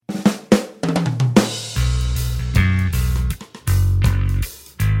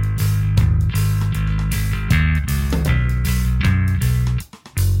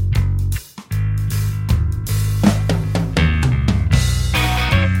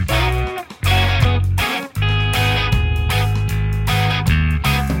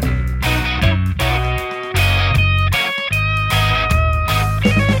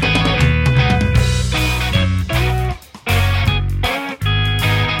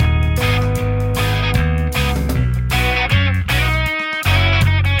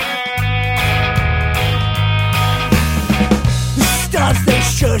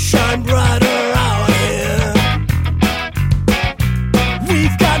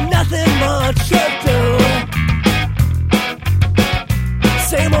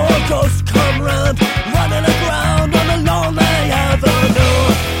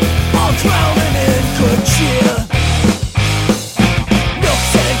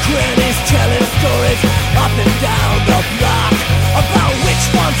grannies telling stories up and down the block about which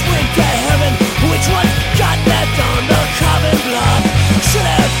ones went to heaven, which ones got left on the common block. Should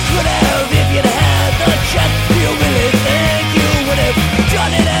have, could have, if you'd had the chance. You really think you would have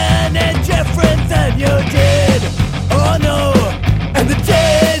done it any different than you did? Oh no, and the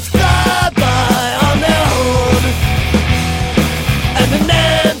days fly by on their own, and the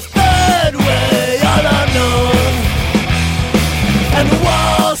man's third way all unknown, and the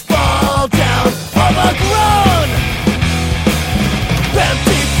walls fall down overgrown,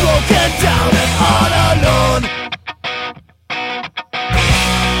 empty, broken down and all alone.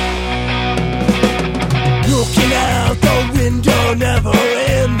 Looking out the window, never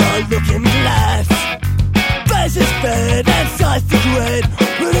in the looking glass. Faces fade and sights degrade,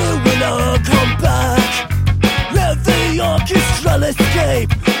 but it will all come back. Every orchestral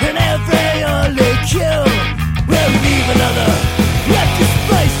escape and every early kill will leave another empty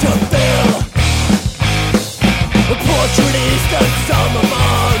space to fill. A portrait is the sum of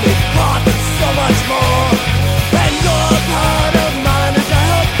all its parts and so much more. And you're a part of mine, and I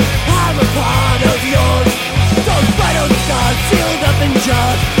hope I'm a part of yours. Those vital stars sealed up in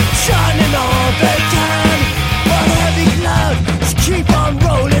jars, shining all they can. A heavy cloud just keep on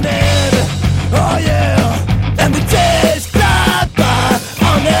rolling in. Oh yeah, and the days fly by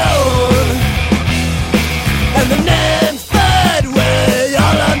on their own, and the name's third way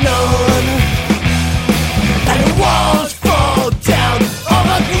all unknown, and the walls fall down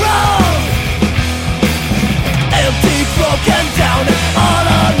overgrown, empty, broken down and all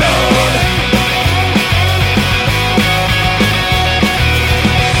alone.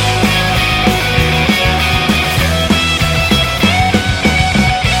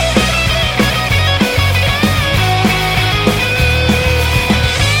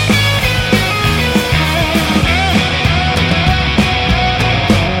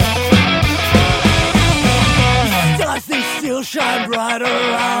 Stars they still shine brighter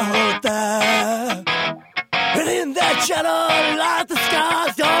out there, and in that shadow light the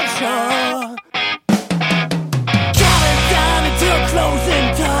stars don't show. Counting down until closing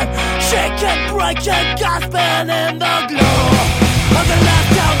time, shake and break and gasping in the glow of the last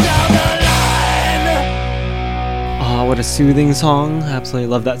down the line. Ah, what a soothing song. Absolutely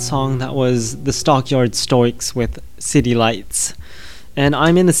love that song. That was the Stockyard Stoics with City Lights. And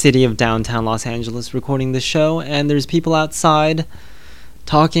I'm in the city of downtown Los Angeles recording this show, and there's people outside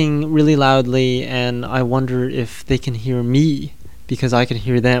talking really loudly, and I wonder if they can hear me, because I can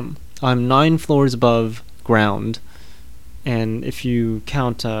hear them. I'm 9 floors above ground, and if you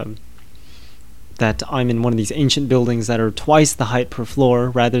count that I'm in one of these ancient buildings that are twice the height per floor,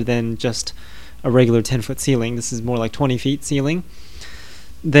 rather than just a regular 10-foot ceiling, this is more like 20 feet ceiling,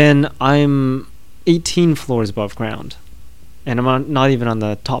 then I'm 18 floors above ground. And I'm not even on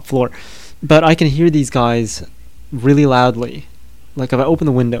the top floor. But I can hear these guys really loudly. Like if I open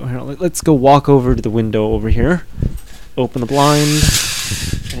the window here, let's go walk over to the window over here. Open the blind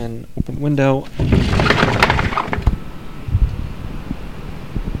and open the window.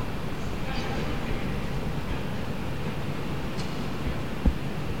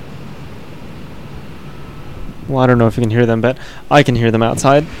 Well, I don't know if you can hear them, but I can hear them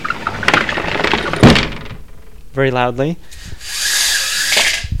outside. Very loudly.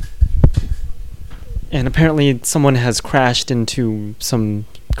 And apparently someone has crashed into some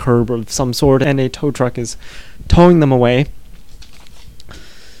curb of some sort, and a tow truck is towing them away.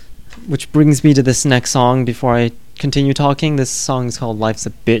 Which brings me to this next song before I continue talking. This song is called Life's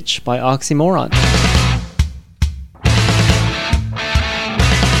a Bitch by Oxymoron.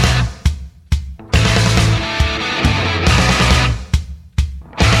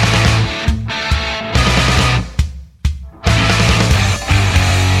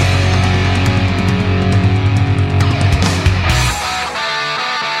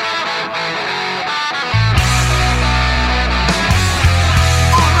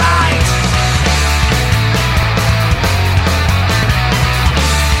 Alright.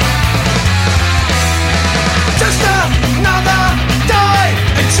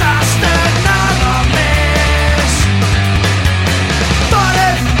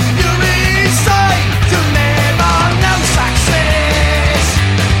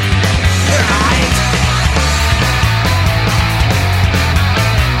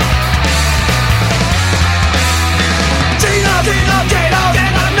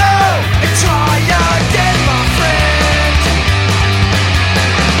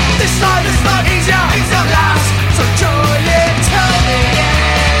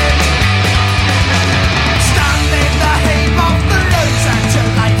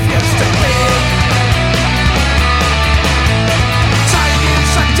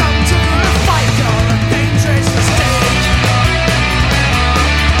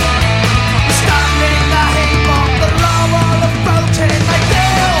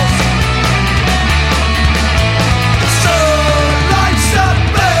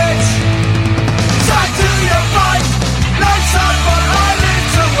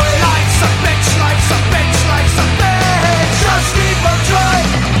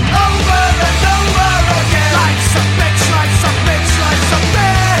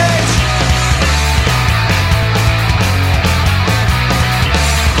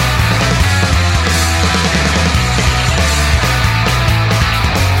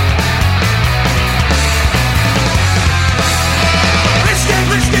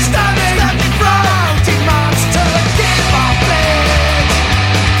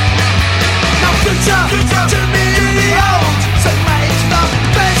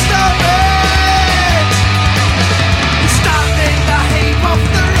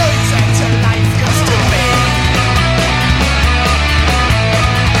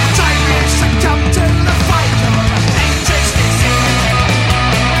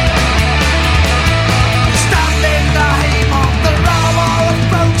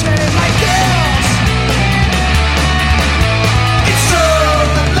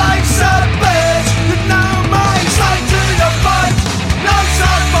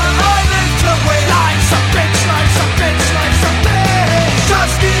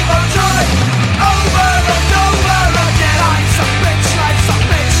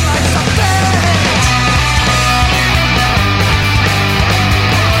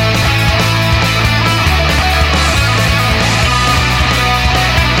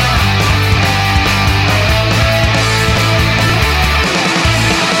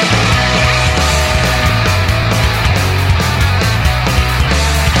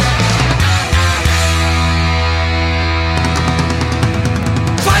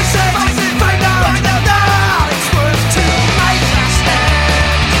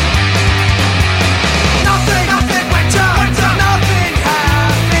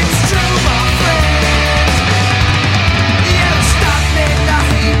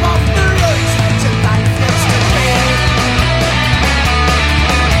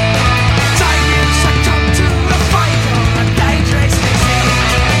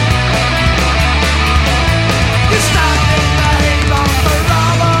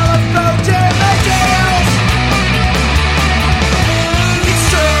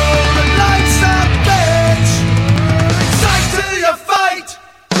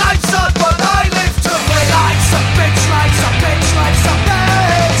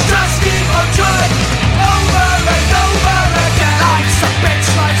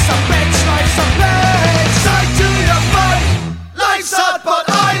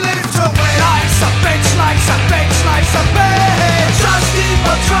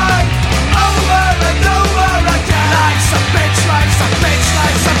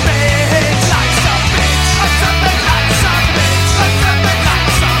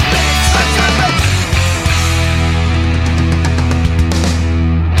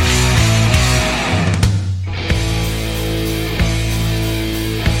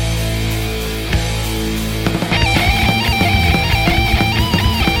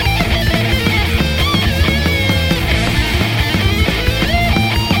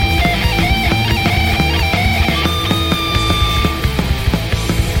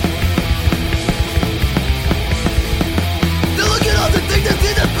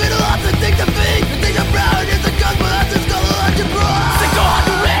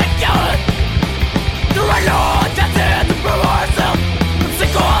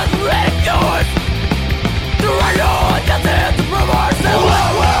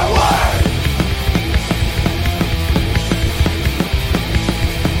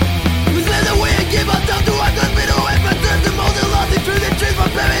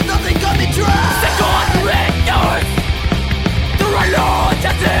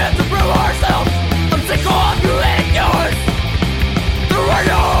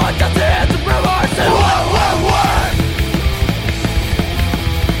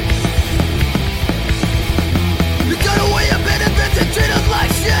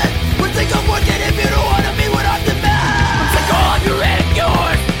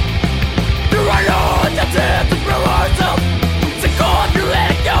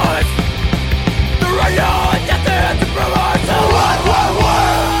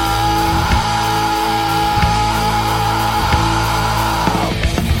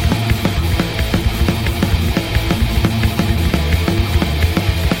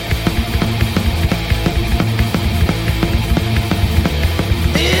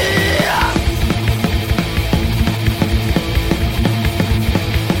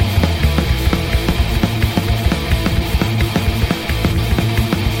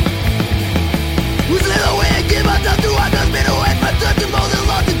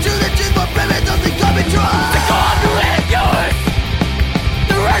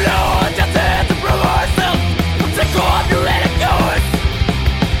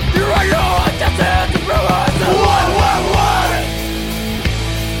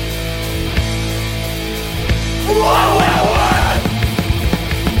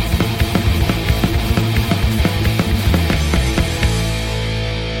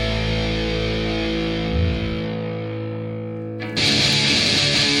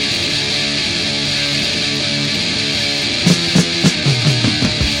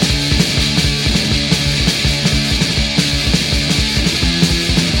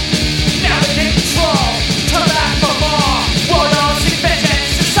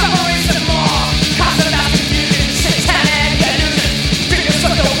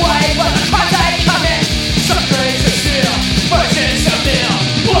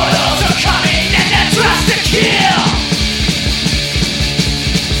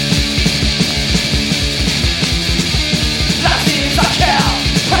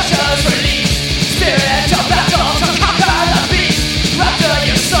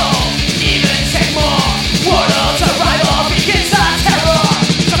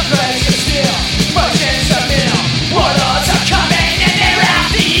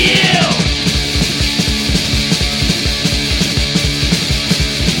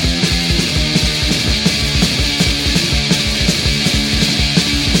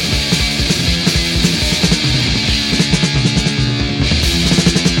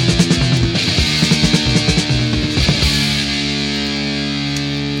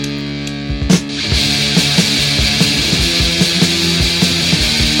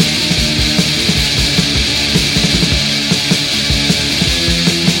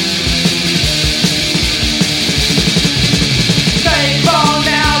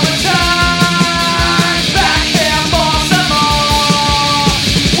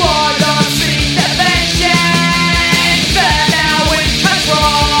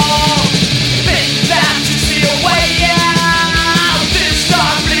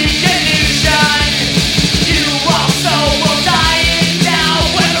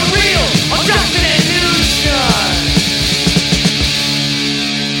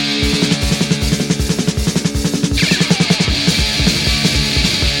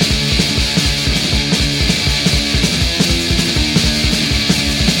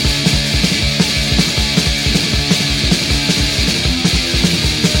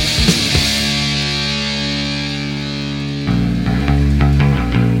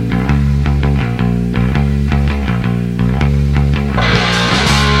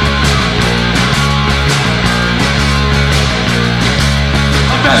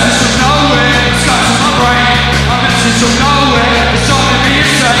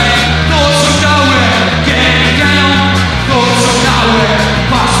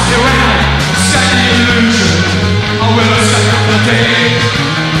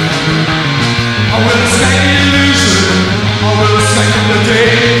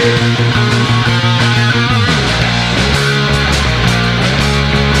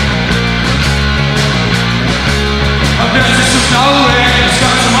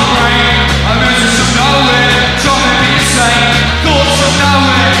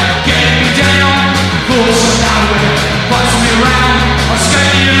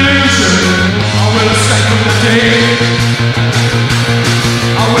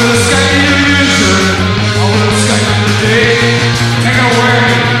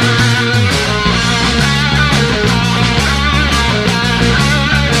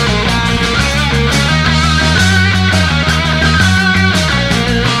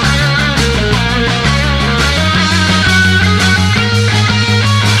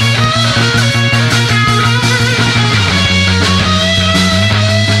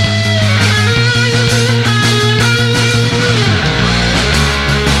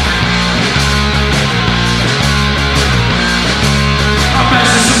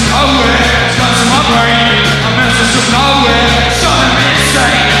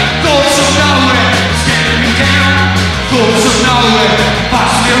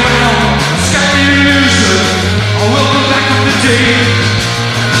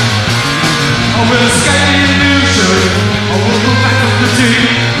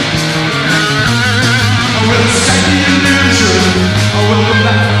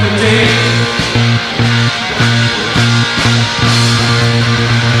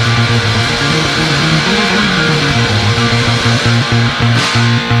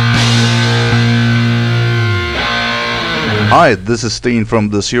 Hi, this is Steen from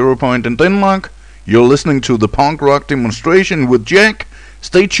the 0 Point in Denmark. You're listening to the punk rock demonstration with Jack.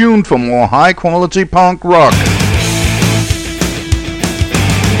 Stay tuned for more high quality punk rock.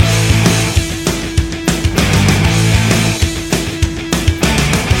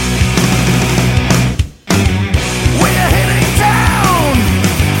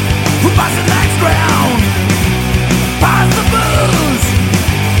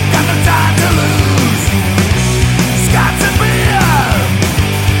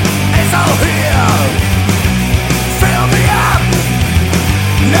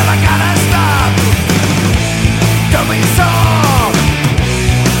 Never gonna stop.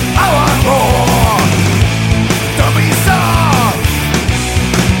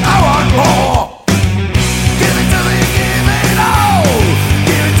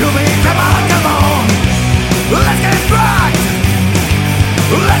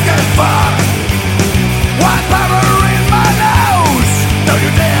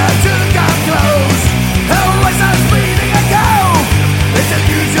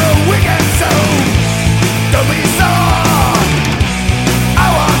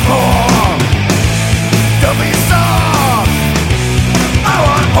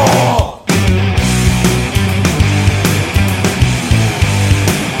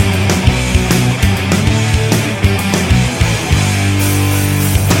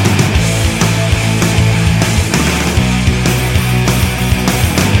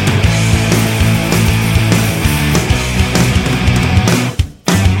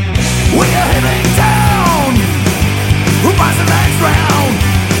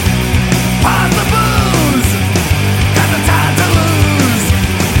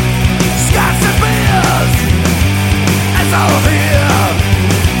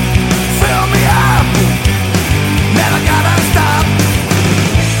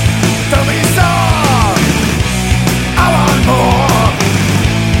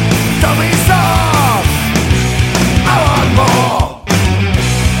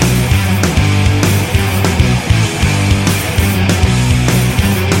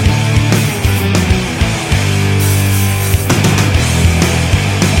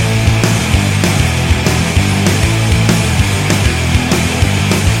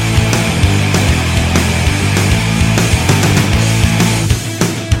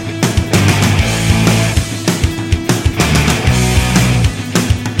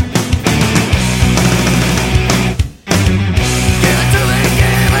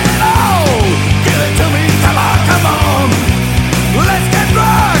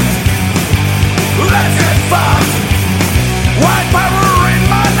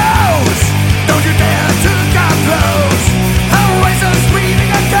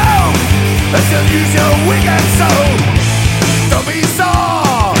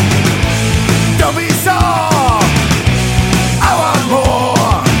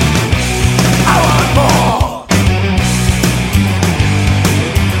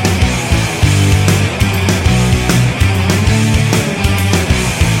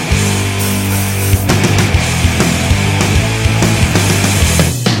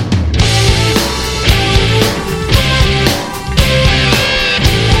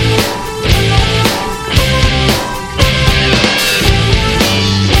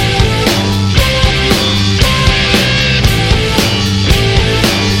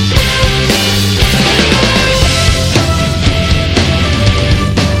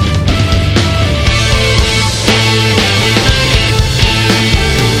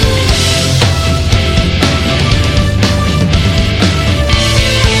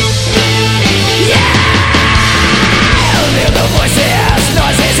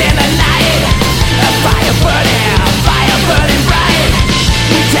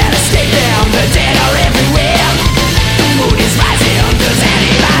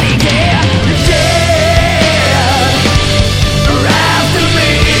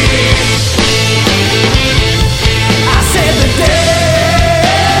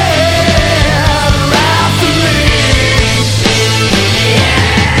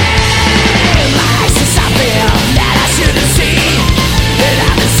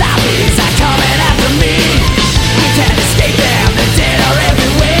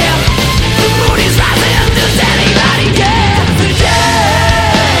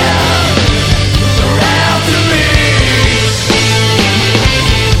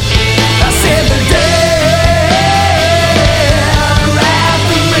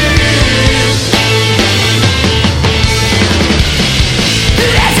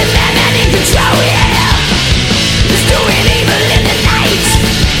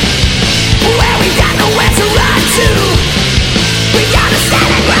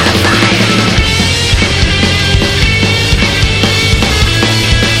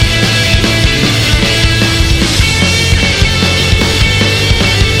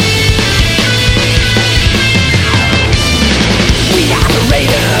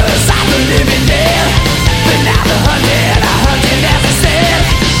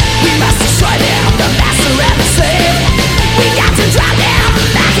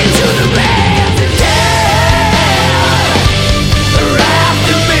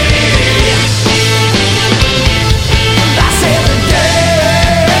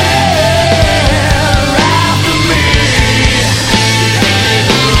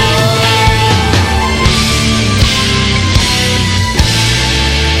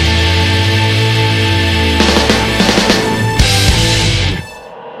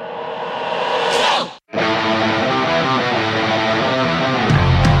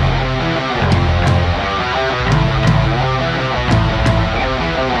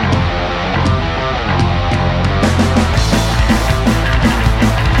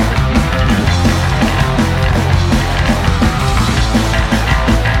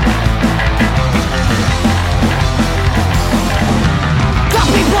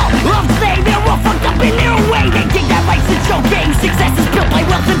 Success is built by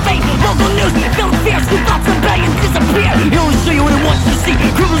wealth and fame. Local news, filled fears, who thoughts of billions disappear. It only show you what it wants to see.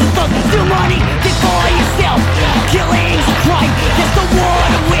 Criminals and thugs, steal money, think for yourself. Killing's a crime, there's no war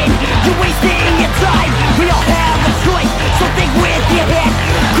to win. You're wasting your time. We all have a choice, so think with your head.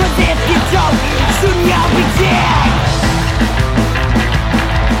 Cause if you don't, soon you'll be dead.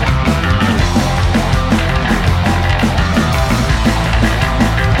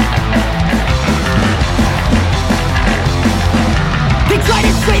 They try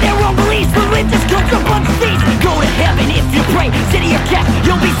to say their own beliefs, religious comes from bunch of thieves. Go to heaven if you pray, city or cat,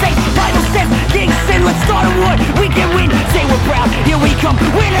 you'll be safe. Bible says, King sin, let's start a war. We can win, say we're proud, here we come.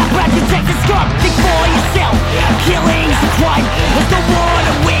 We're not proud to take the scum. Think for yourself, killing's a crime. There's no war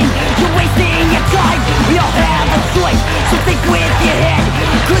to win, you're wasting your time. We all have a choice, so think with your head.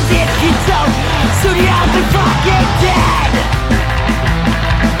 Cause if you don't, soon you'll be fucking dead.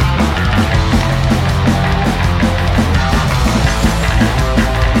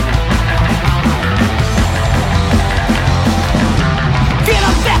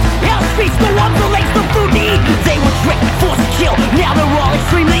 No one relates the food to eat. They were tricked, forced to kill. Now they're all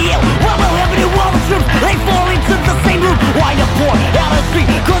extremely ill. While the heaven and all the truth, they fall into the same loop. Why the poor out of the street?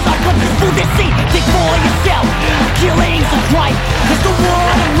 Cause our country's food to see. Think for yourself. Killing's a crime. There's no war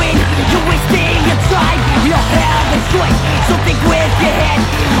to win. You're wasting your time. We all have a choice, so think with your head.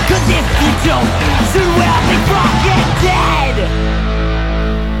 Cause if you don't, soon we'll be fucking dead.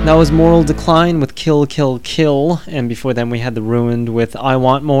 That was Moral Decline with Kill, Kill, Kill, and before then we had The Ruined with I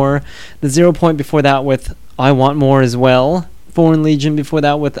Want More. The 0 Point before that with I Want More as well. Foreign Legion before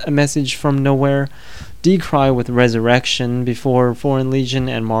that with A Message from Nowhere. Decry with Resurrection before Foreign Legion,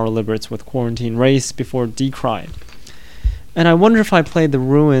 and Moral Liberates with Quarantine Race before Decry. And I wonder if I played The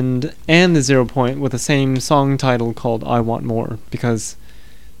Ruined and the 0 Point with the same song title called I Want More, because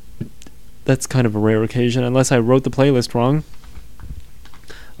that's kind of a rare occasion, unless I wrote the playlist wrong.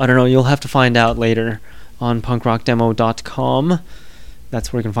 I don't know, you'll have to find out later on punkrockdemo.com.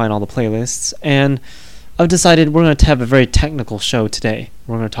 That's where you can find all the playlists. And I've decided we're going to have a very technical show today.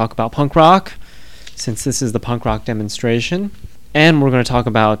 We're going to talk about punk rock, since this is the punk rock demonstration. And we're going to talk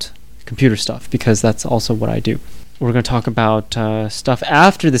about computer stuff, because that's also what I do. We're going to talk about stuff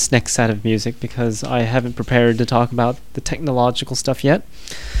after this next set of music, because I haven't prepared to talk about the technological stuff yet.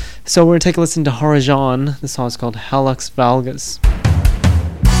 So we're going to take a listen to Harajan. The song is called Halux Valgus.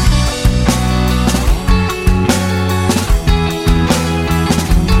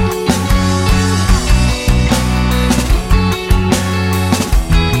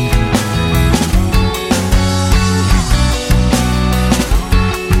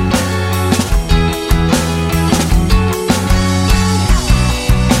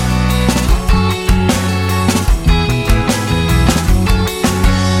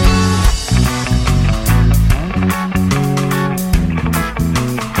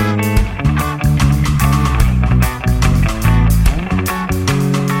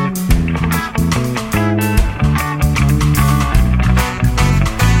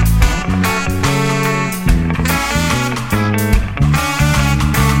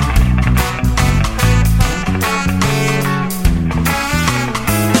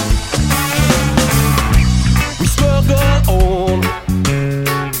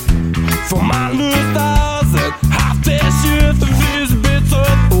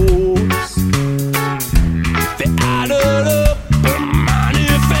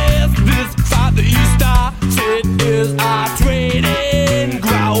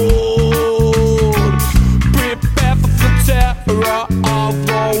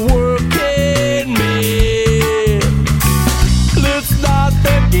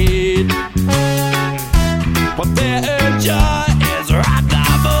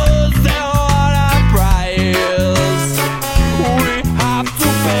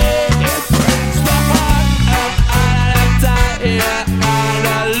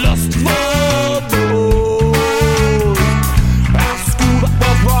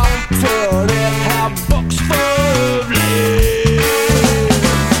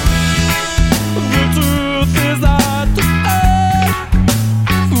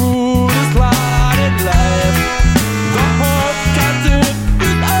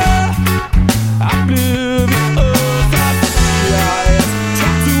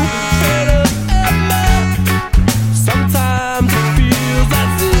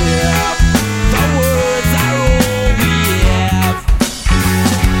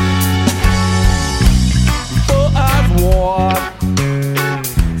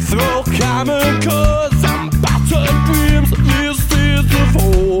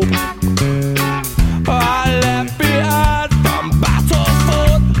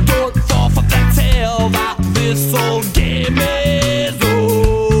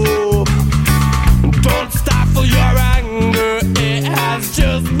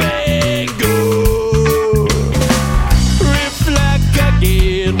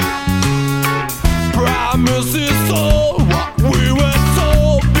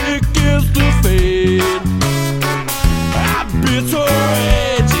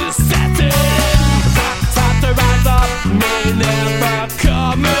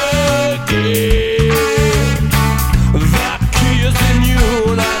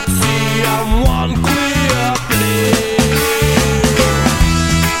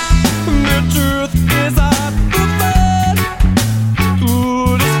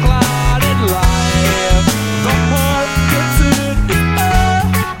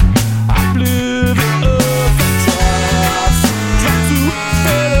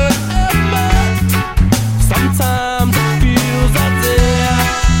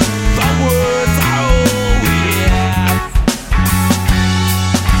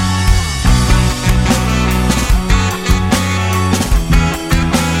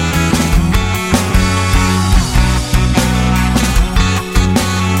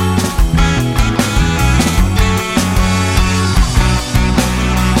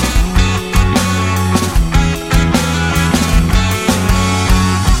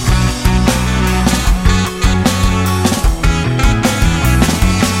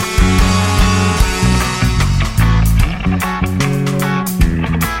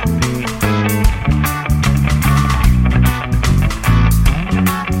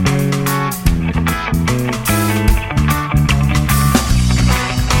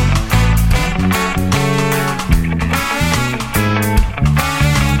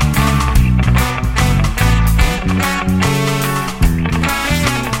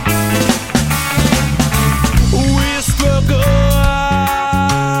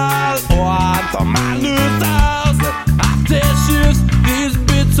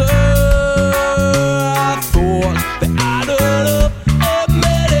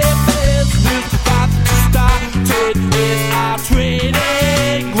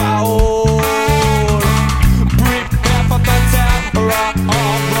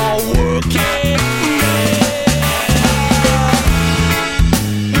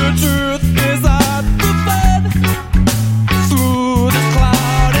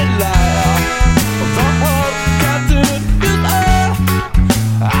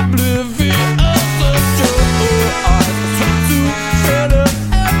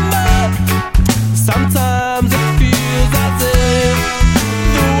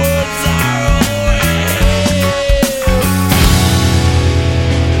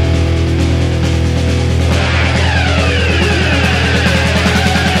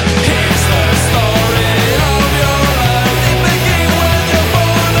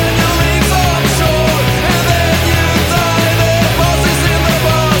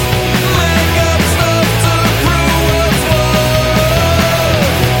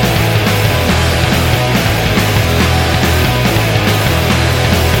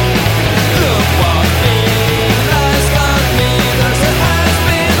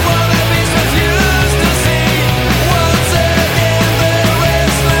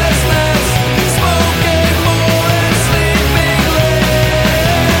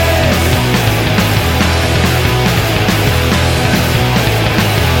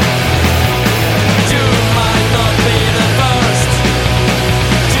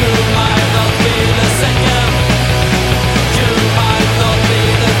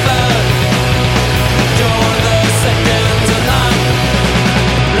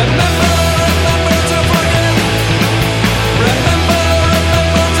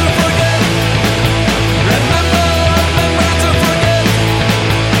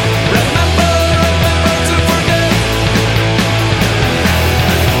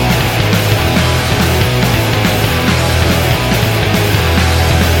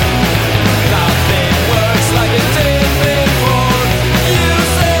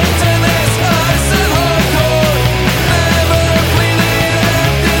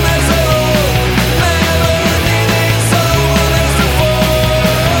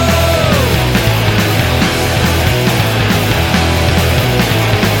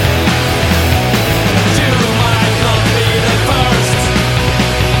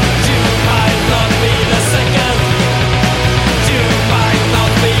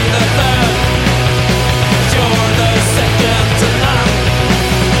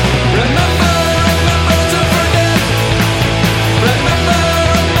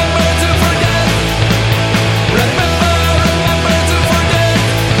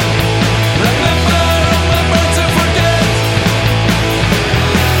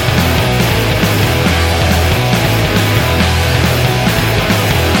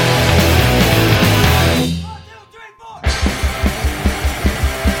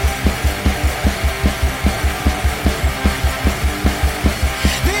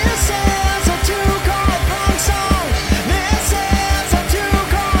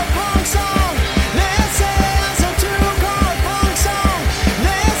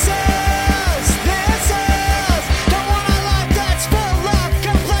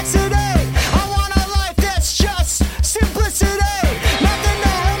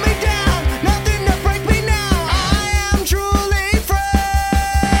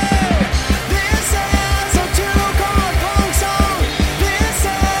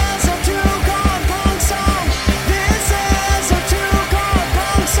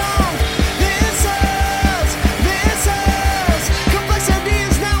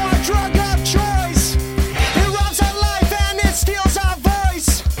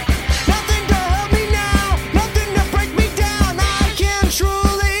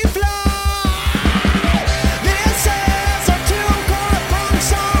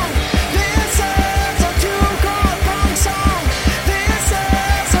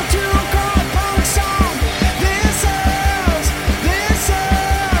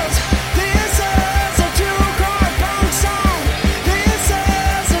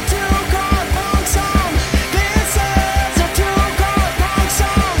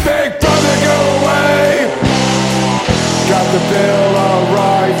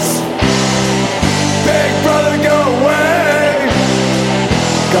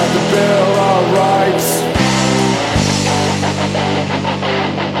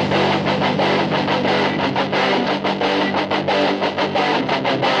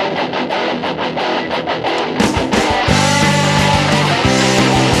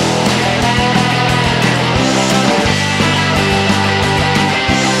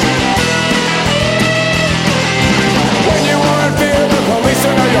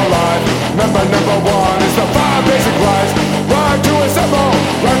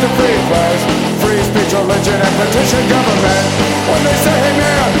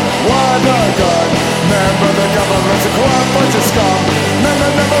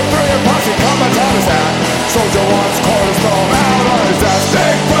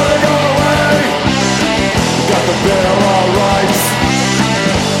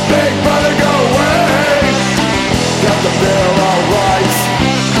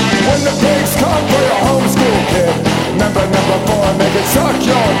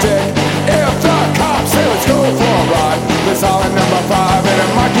 dick. If the cops say let's go for a ride, this all in number 5 and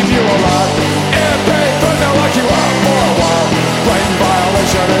it might keep you alive. If they put they'll lock you up for a while, blatant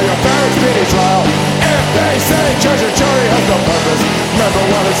violation of your fair and speedy trial. If they say judge and jury has no purpose, remember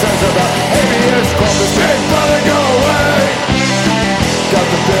what it says about habeas corpus. Big brother, go away. Got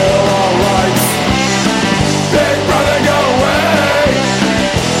the Bill of Rights. Big brother, go away.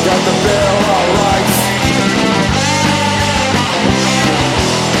 Got the Bill of Rights.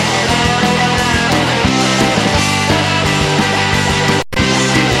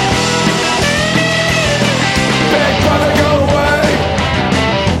 Big brother, go away.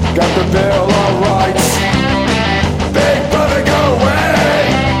 Got the Bill of Rights. Big brother, go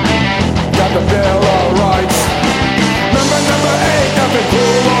away. Got the Bill of Rights. Number 8, nothing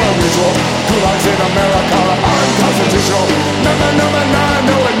cool or unusual. Gulags in America are unconstitutional. Number 9,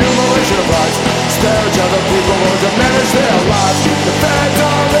 no enumeration of rights. Spare other people or diminish their lives. The feds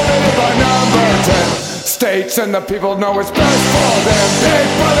are limited by number 10. States and the people know it's best for them. Big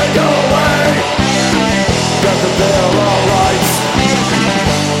brother, go away. Got the Bill of Rights.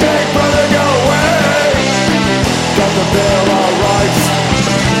 Big brother, go away. Got the Bill of Rights.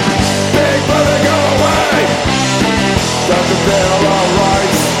 Big brother, go away. Got the Bill of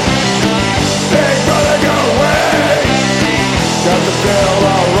Rights. Big brother, go away. Got the Bill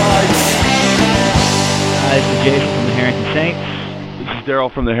of Rights. This is Jason from the Harrington Saints. This is Daryl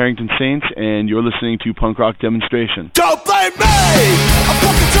from the Harrington Saints, and you're listening to Punk Rock Demonstration. Don't blame me! I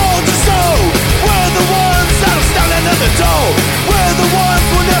fucking told you so! We're the ones that are standing at the door. We're the ones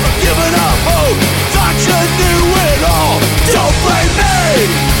who never given up hope. Thought you knew it all. Don't blame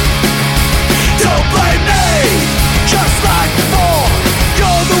me! Don't blame me! Just like before,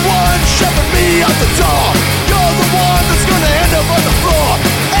 you're the one shoving me out the door. You're the one that's gonna end up on the floor.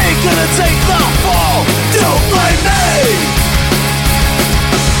 Ain't gonna take the fall. Don't blame me.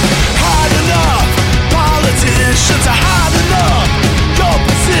 Hard enough, politicians are hard enough. Your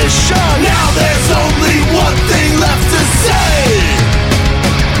position, now there's only one thing left to say.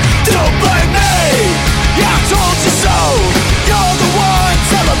 Don't blame me. Yeah, I told you so. You're the one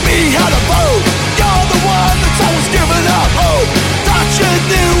telling me how to vote. You're the one that's always giving up hope. Thought you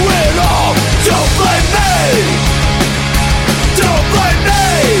knew it all. Don't blame me. Don't blame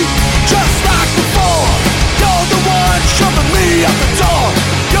me. Just like before, you're the one shoving me out the door.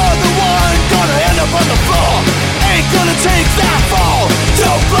 You're the one gonna end up on the floor. Ain't gonna take that fall.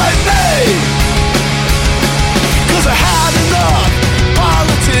 Don't blame me. 'Cause I had enough.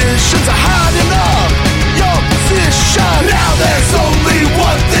 Politicians are hard enough. Your position, now there's only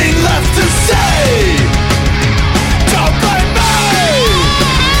one thing left to say. Don't blame me.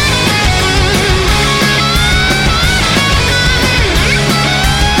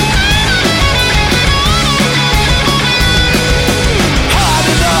 Hard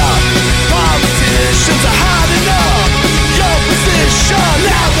enough. Politicians are hard enough. Your position,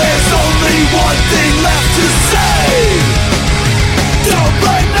 now there's only one thing left to say. Don't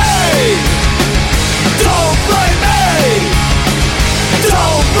blame me. Don't blame me.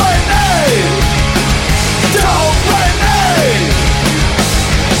 Don't blame me. Don't blame me.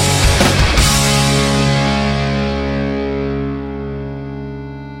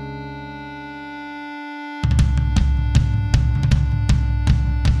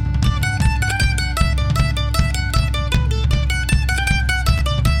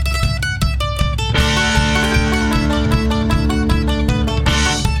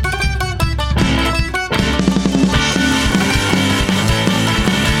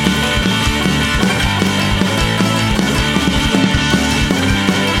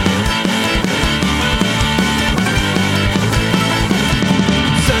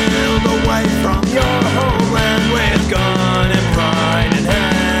 Sailed away from your homeland with gun and pride in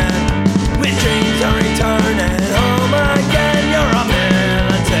hand. With dreams of returning home again, you're a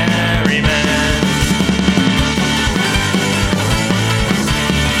military man.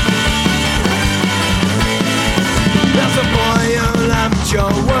 There's a boy who left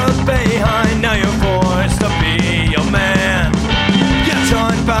your world behind. Now you're forced to be your man. You're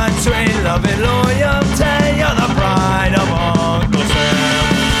torn between love and loyalty. You're the bride of Uncle Sam.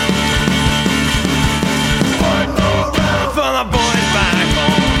 One more round for the boys back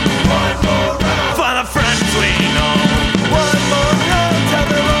home. One more round for the friends we know. One more round till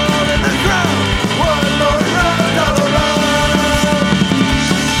they're all in the ground. One more round all around.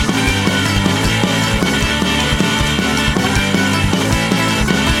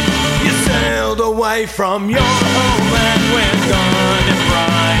 You sailed away from your homeland with gun and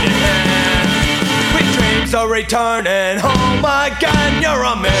pride in hand. With dreams of returning home again, you're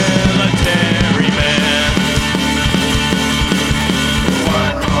a military man.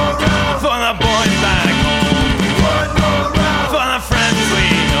 One more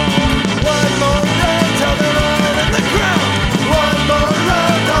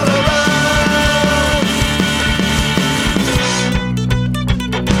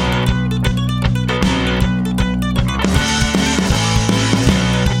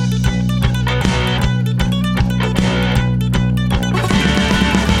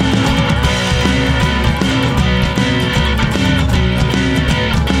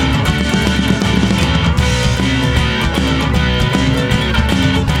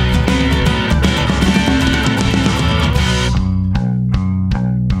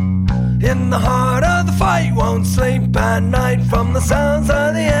in the heart of the fight, won't sleep at night from the sounds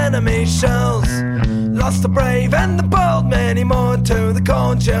of the enemy shells. Lost the brave and the bold, many more to the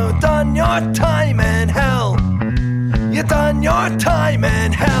cold. You've done your time in hell. You've done your time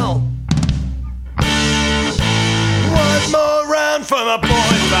in hell. One more round for the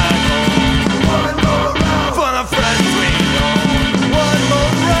boys back home. One more round for the friends we know. One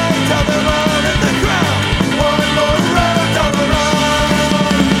more round till they're all in the ground. One more round till they're all.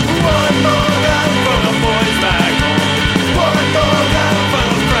 One more round for the boys back home. One more round for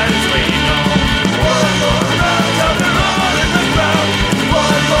the friends we know. One more round till they're all in the ground.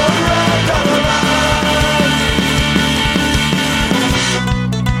 One more round till they're all.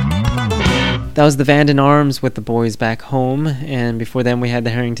 That was the Vanden Arms with The Boys Back Home, and before them we had the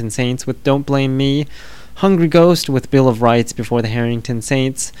Harrington Saints with Don't Blame Me, Hungry Ghost with Bill of Rights before the Harrington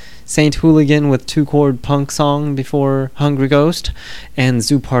Saints, Saint Hooligan with two-chord punk song before Hungry Ghost, and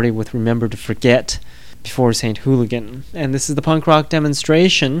Zoo Party with Remember to Forget before Saint Hooligan. And this is the punk rock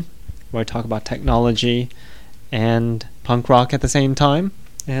demonstration, where I talk about technology and punk rock at the same time,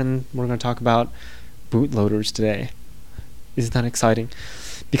 and we're going to talk about bootloaders today. Isn't that exciting?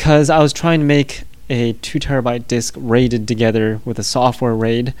 Because I was trying to make a 2 terabyte disk RAIDed together with a software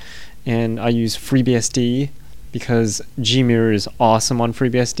RAID, and I use FreeBSD because Gmirror is awesome on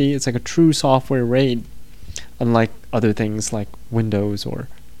FreeBSD. It's like a true software RAID, unlike other things like Windows or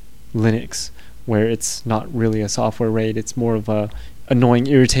Linux, where it's not really a software RAID. It's more of a annoying,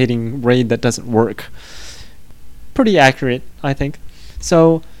 irritating RAID that doesn't work. Pretty accurate, I think.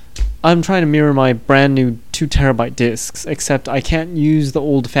 So I'm trying to mirror my brand new 2 terabyte disks, except I can't use the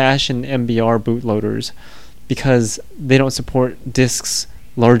old-fashioned MBR bootloaders because they don't support disks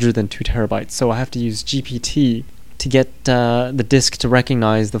larger than 2 terabytes. So I have to use GPT to get the disk to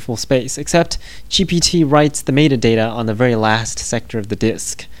recognize the full space. Except GPT writes the metadata on the very last sector of the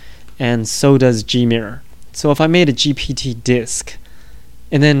disk, and so does Gmirror. So if I made a GPT disk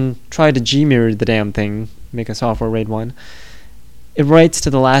and then tried to Gmirror the damn thing, make a software RAID one, it writes to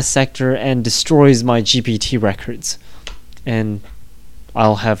the last sector and destroys my GPT records, and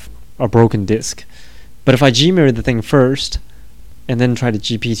I'll have a broken disk. But if I Gmirror the thing first and then try to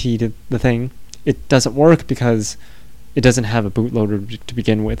GPT the thing, it doesn't work because it doesn't have a bootloader to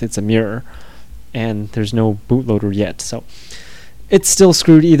begin with. It's a mirror, and there's no bootloader yet. So it's still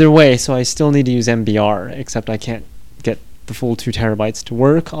screwed either way, so I still need to use MBR, except I can't get the full 2 terabytes to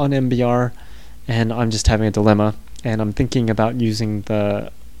work on MBR, and I'm just having a dilemma. And I'm thinking about using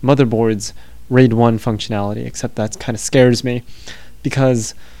the motherboard's RAID 1 functionality, except that kind of scares me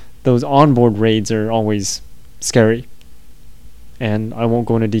because those onboard RAIDs are always scary. And I won't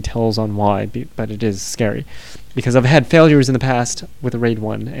go into details on why, but it is scary. Because I've had failures in the past with the RAID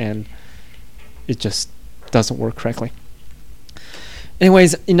 1, and it just doesn't work correctly.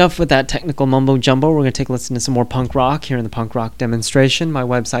 Anyways, enough with that technical mumbo-jumbo. We're going to take a listen to some more punk rock here in the punk rock demonstration. My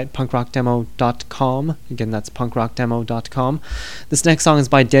website, punkrockdemo.com. Again, that's punkrockdemo.com. This next song is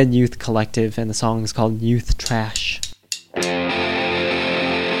by Dead Youth Collective, and the song is called Youth Trash.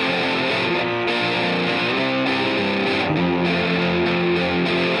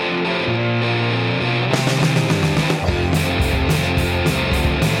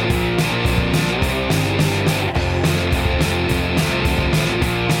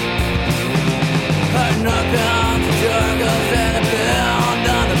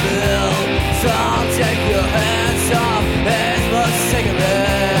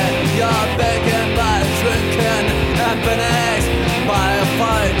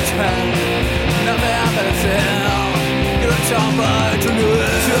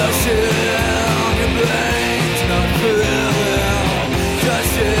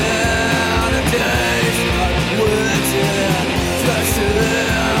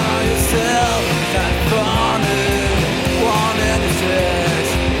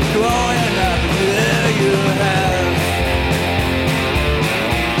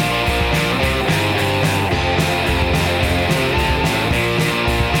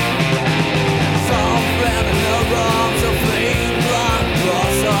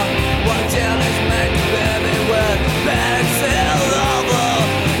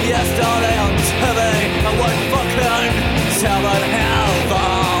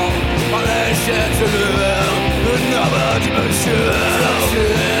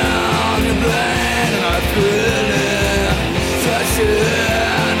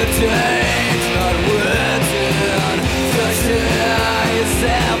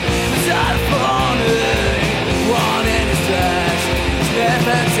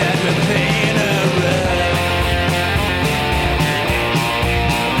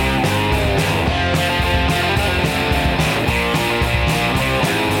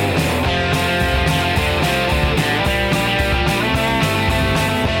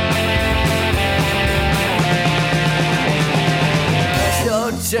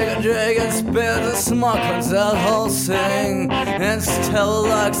 spit the smoke on that whole thing, and still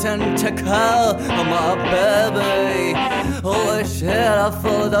looks into call on my baby. Holy shit, I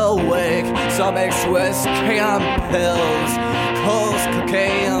feel awake. So makes whiskey and pills, calls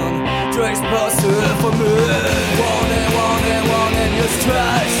cocaine, drinks pursuit for me. Wanting your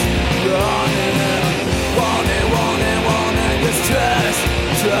stress, running. Wanting your stress,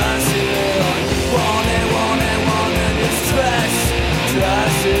 stressing. Wanting your stress,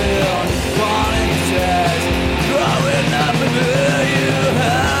 stressing. Wanting stress, growing up in your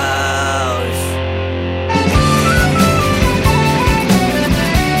house.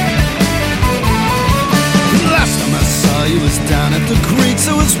 Last time I saw you was down at the creeks.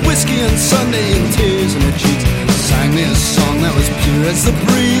 There was whiskey and Sunday and tears in her cheeks. Sang me a song that was pure as the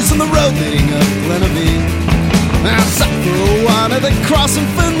breeze on the road leading up Glenavine. I sat for a while at the crossing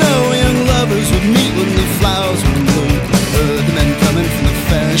for no young lovers would meet when the flowers were in bloom. Heard the men coming from the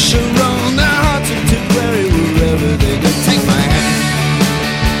fair Sharon. Their hearts are too weary wherever they go. Take my hand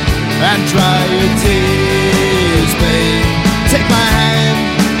and dry your tears, babe. Take my hand,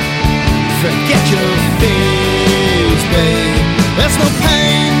 forget your fears, babe. There's no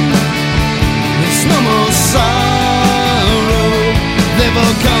pain, there's no more sorrow. They've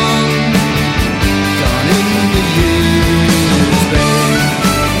all gone in the years, babe.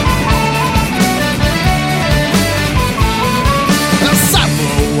 I sat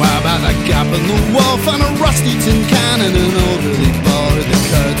for a while by the gap in the wall, found a rusty tin can and an old really ball with the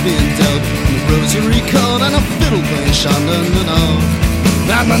cards being dealt, and the rosary called and a fiddle playing shandanano.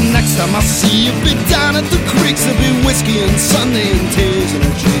 And the next time I see you be down at the creeks, there'll be whiskey and Sunday and tears in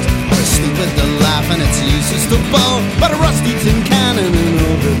her cheeks. We're stupid to laugh and it's useless to bawl, but a rusty tin can and an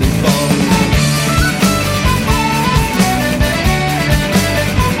old really ball.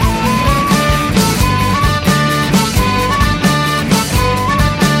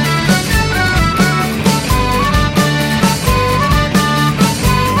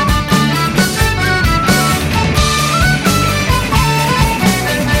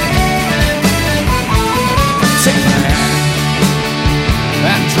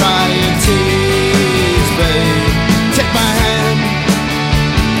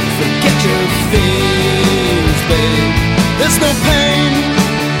 There's no pain,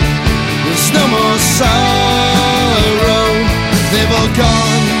 there's no more sorrow. They've all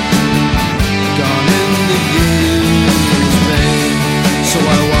gone in the years, babe. So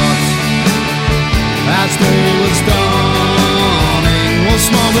I walked as day was dawning, while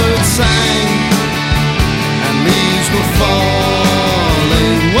small birds sang and leaves were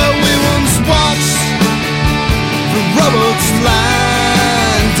falling. Well, we once watched the robots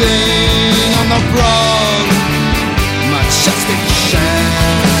landing on the broad majestic shining.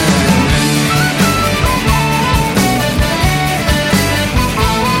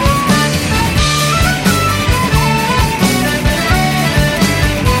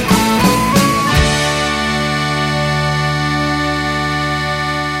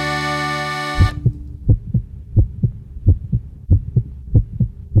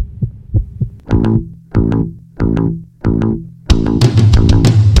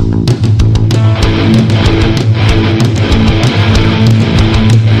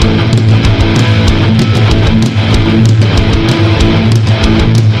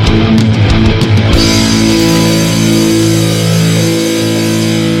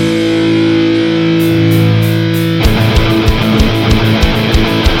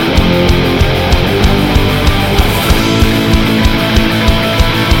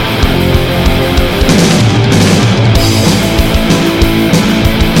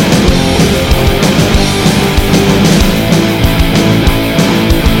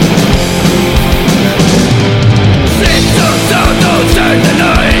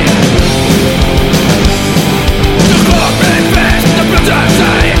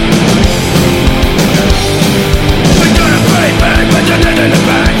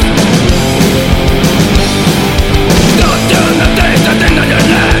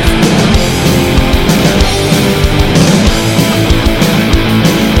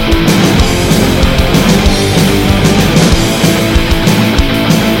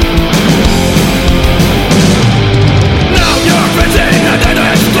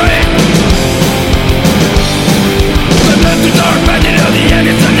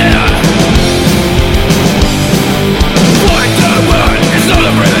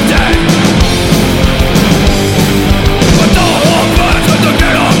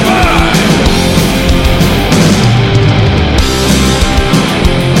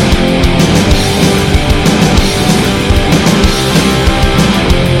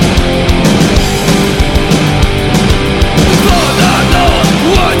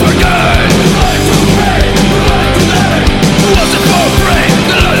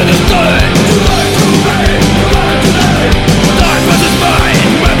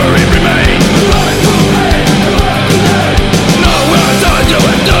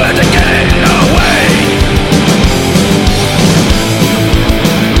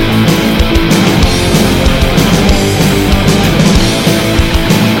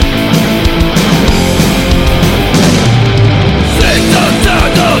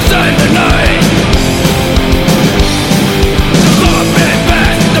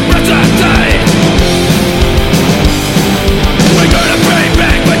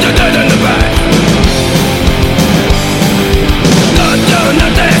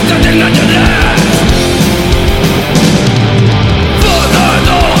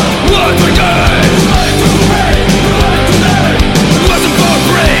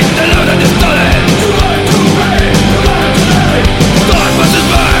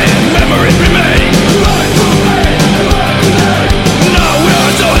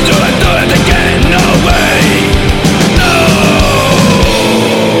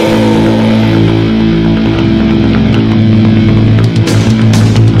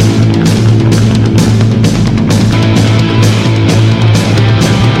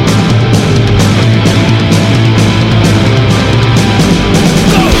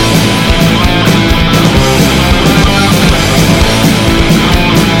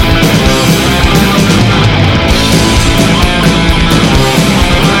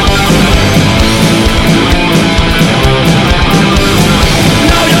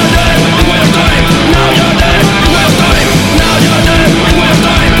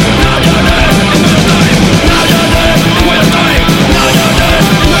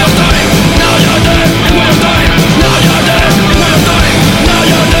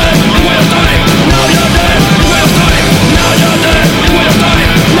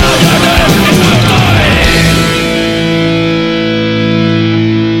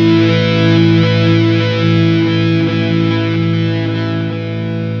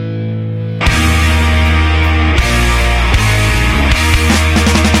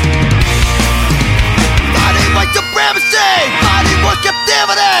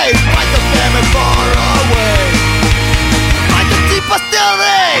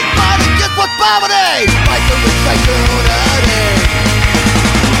 poverty, fight the rich like unity.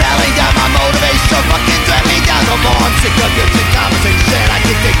 Belling down my motivation, fucking drag me down no more. I'm sick of your conversation, I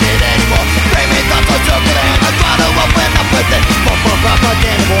can't take it anymore. Bring me thoughts on circling, I try to open up with it. For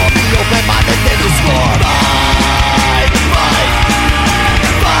propaganda war, be open-minded, then you score. Fight, fight,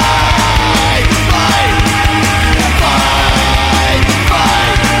 fight, fight, fight, fight,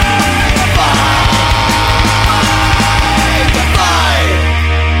 fight, fight.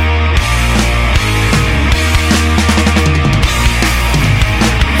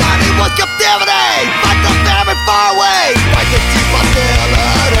 Money was captivity, fight the very far away. Fight this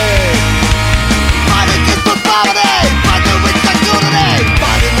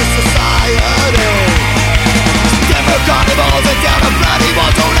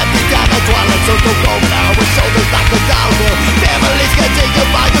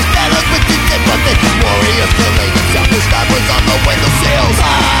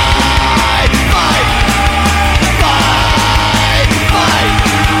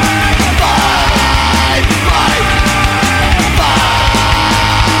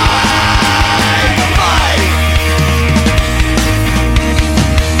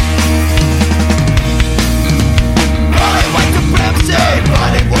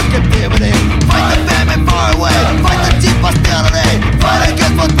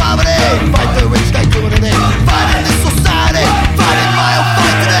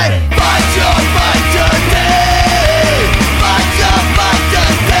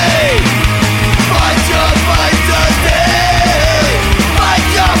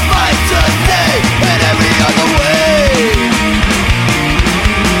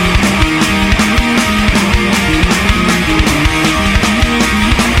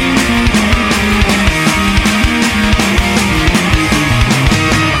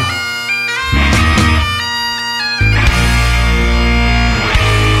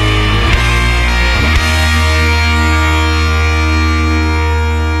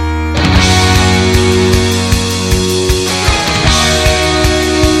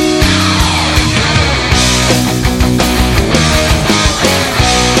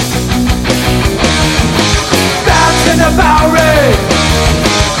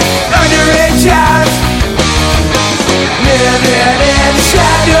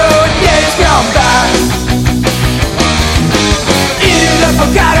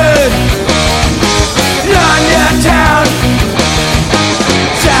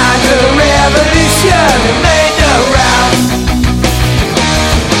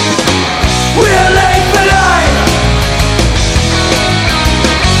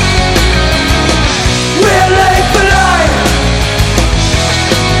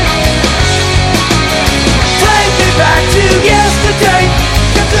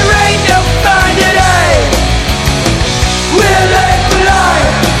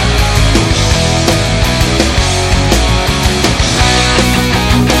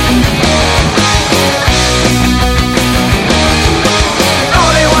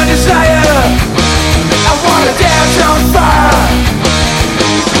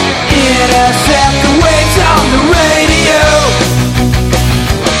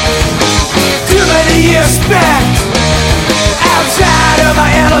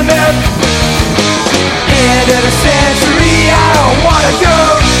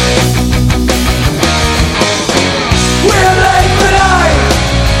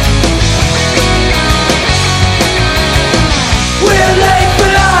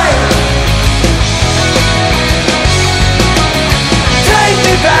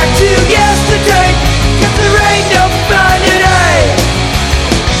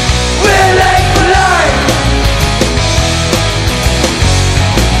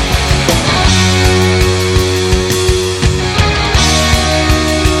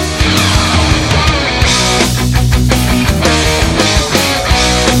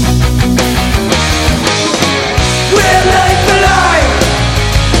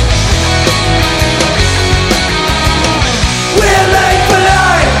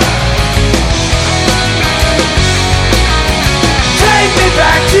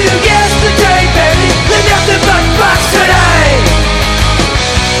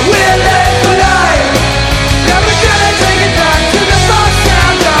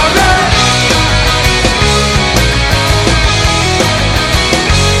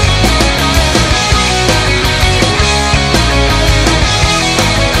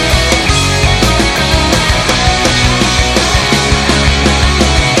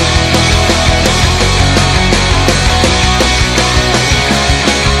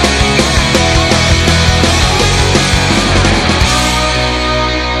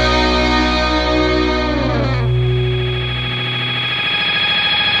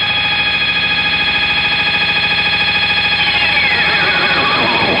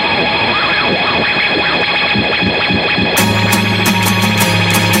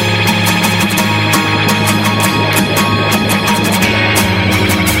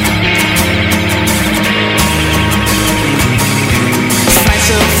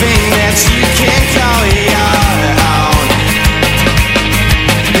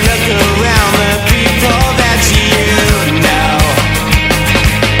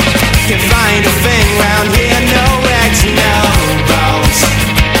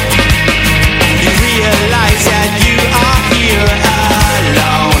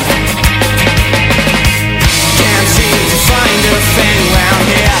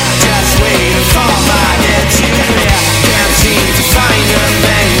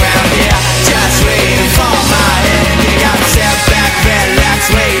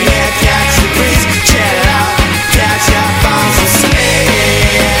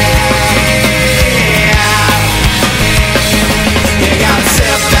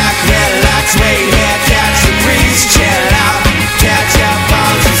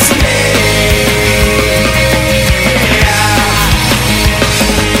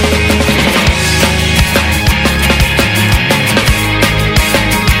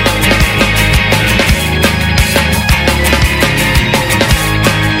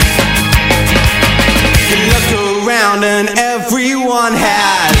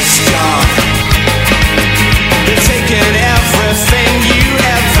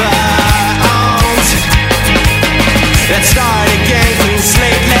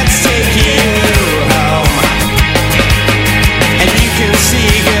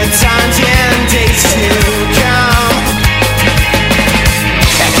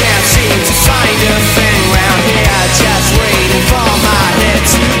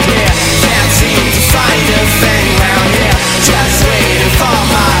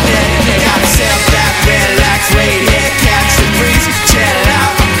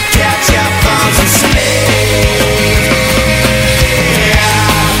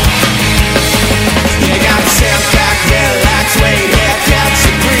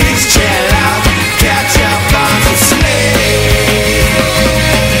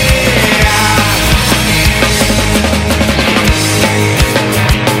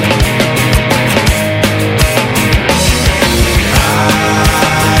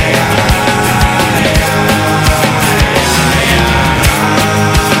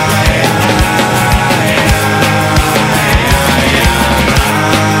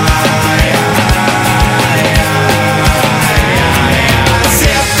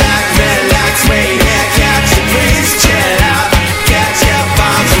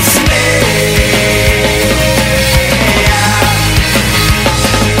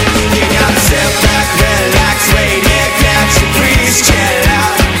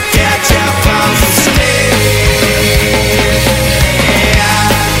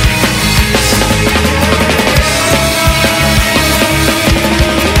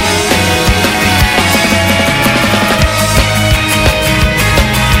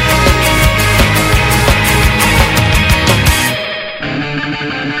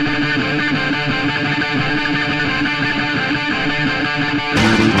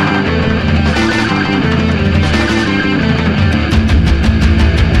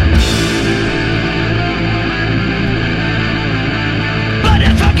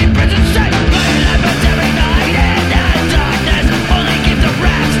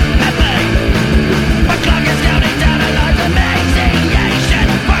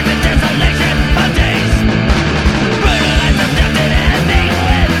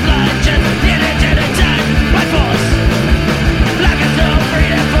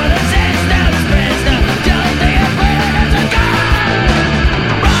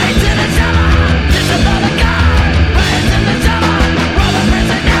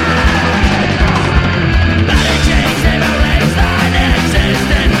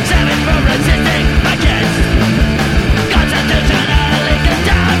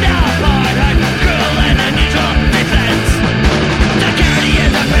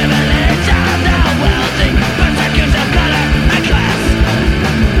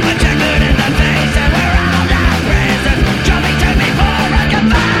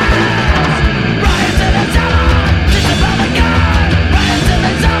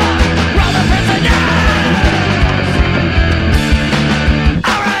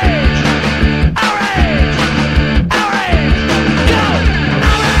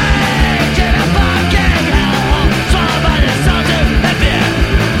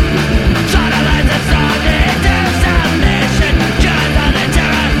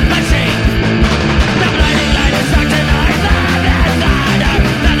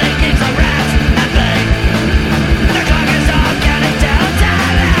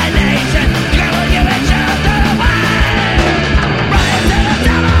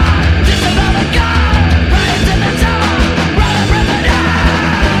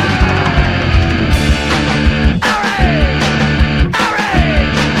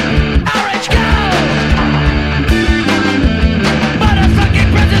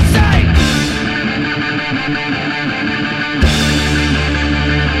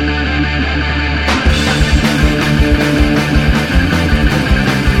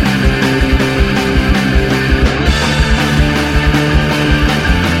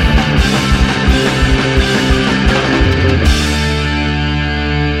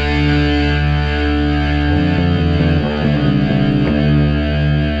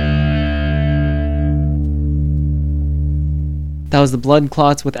That was the Blood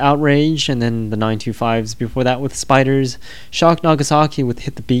Clots with Outrage, and then the 925s before that with Spiders, Shock Nagasaki with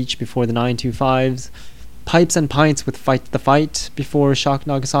Hit the Beach before the 925s, Pipes and Pints with Fight the Fight before Shock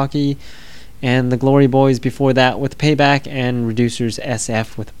Nagasaki, and the Glory Boys before that with Payback, and Reducers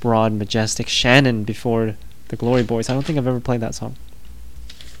SF with Broad Majestic Shannon before the Glory Boys. I don't think I've ever played that song.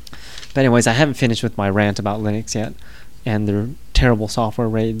 But anyways, I haven't finished with my rant about Linux yet and their terrible software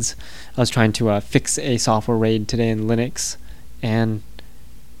raids. I was trying to fix a software raid today in Linux, and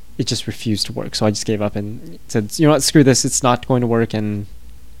it just refused to work. So I just gave up and said, you know what, screw this, it's not going to work, and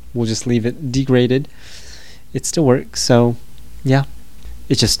we'll just leave it degraded. It still works, so yeah,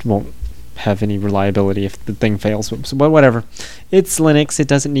 it just won't have any reliability if the thing fails. But whatever, it's Linux, it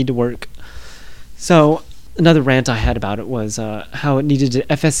doesn't need to work. So another rant I had about it was how it needed to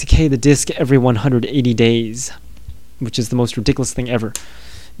FSCK the disk every 180 days, which is the most ridiculous thing ever.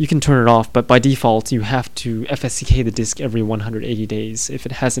 You can turn it off, but by default you have to FSCK the disk every 180 days if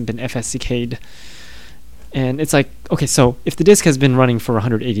it hasn't been FSCK'd. And it's like, okay, so if the disk has been running for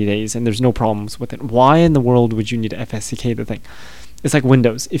 180 days and there's no problems with it, why in the world would you need to FSCK the thing? It's like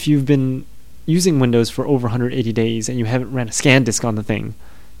Windows. If you've been using Windows for over 180 days and you haven't ran a scan disk on the thing,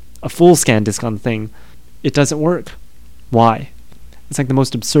 a full scan disk on the thing, it doesn't work. Why? It's like the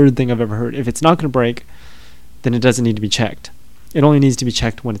most absurd thing I've ever heard. If it's not going to break, then it doesn't need to be checked. It only needs to be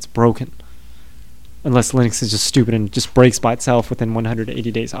checked when it's broken. Unless Linux is just stupid and just breaks by itself within 180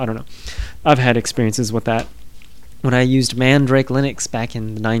 days. I don't know. I've had experiences with that when I used Mandrake Linux back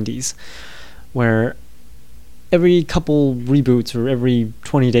in the 90s, where every couple reboots or every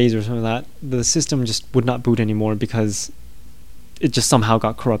 20 days or something like that, the system just would not boot anymore because it just somehow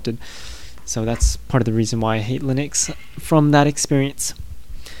got corrupted. So that's part of the reason why I hate Linux from that experience.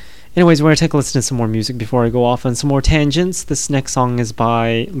 Anyways, we're going to take a listen to some more music before I go off on some more tangents. This next song is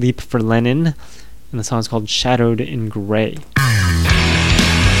by Leap for Lenin, and the song is called Shadowed in Grey.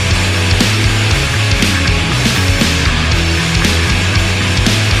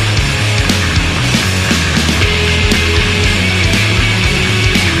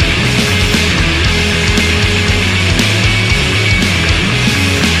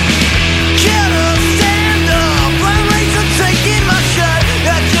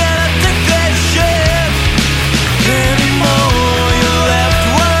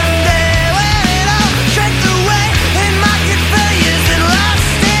 Away, and my good failures.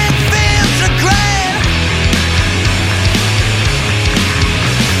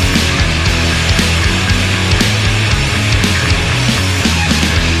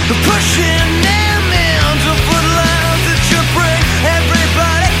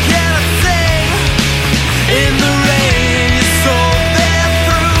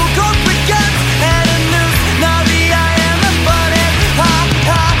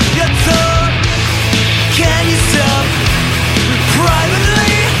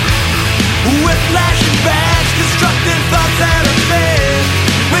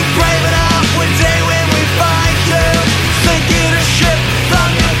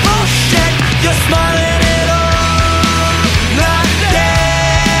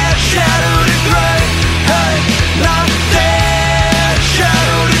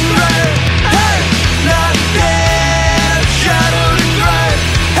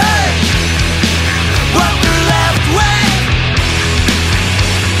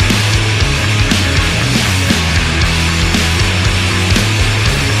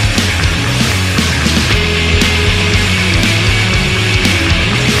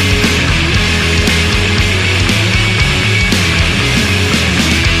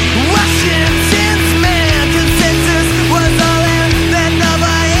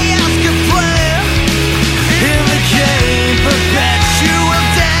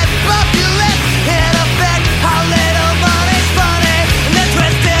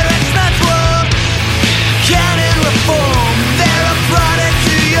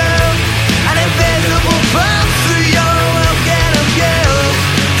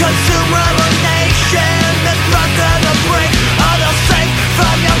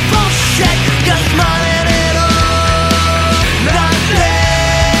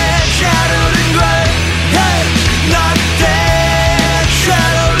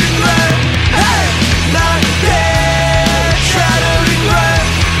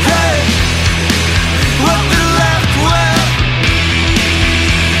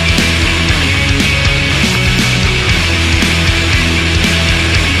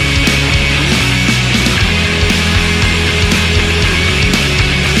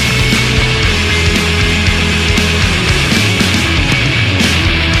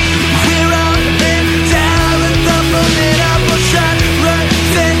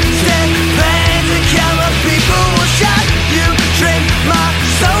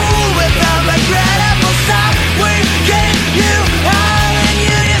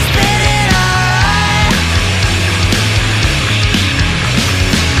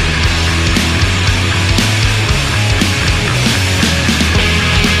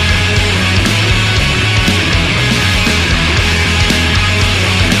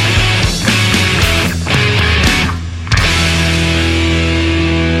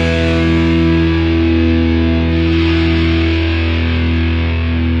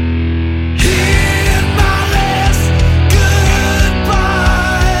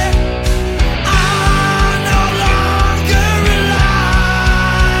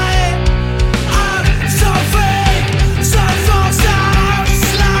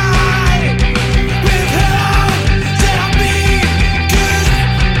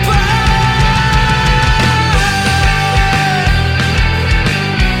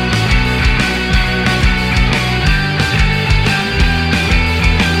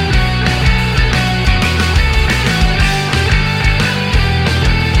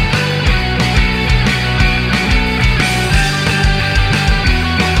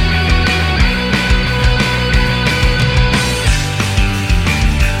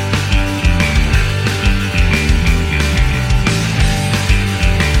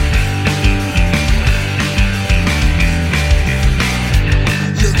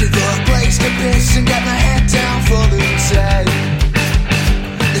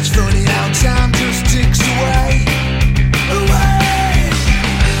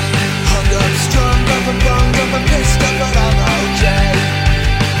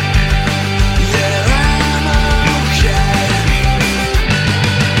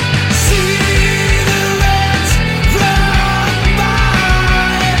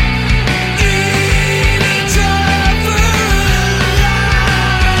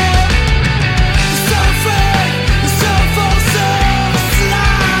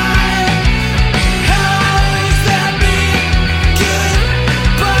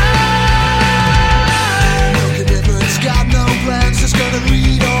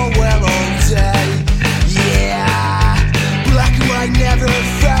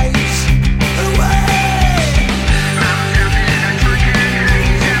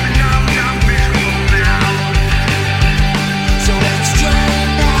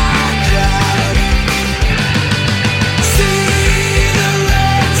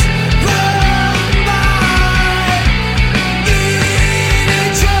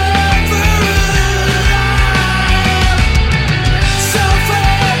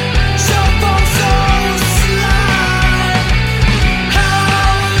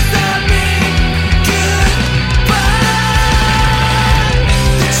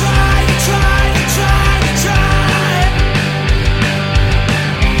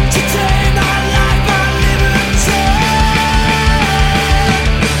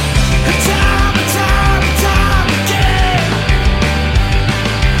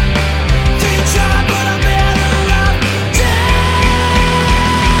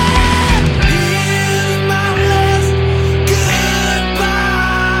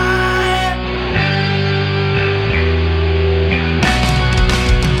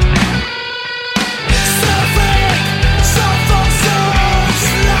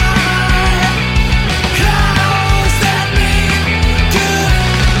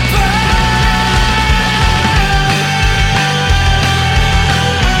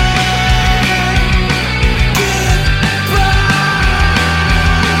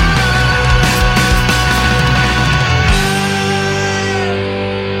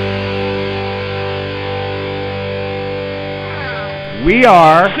 We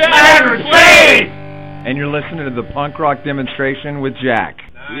are Saturn Slave! And you're listening to the Punk Rock Demonstration with Jack.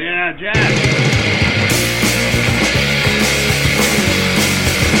 Yeah, Jack.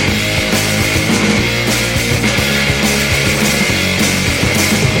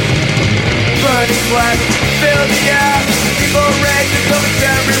 Burning sweat, fill the air. People rage until it's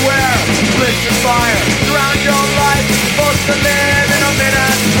everywhere. Blister fire, surround your life. Forced to live in a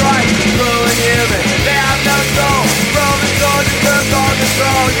minute strike. Cruel and human, they have no soul. Roman soldiers took all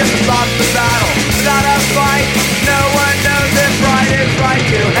control. Just lost the battle without a fight. No one knows if right is right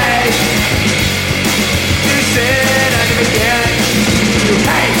to hate. To sin and to begin. To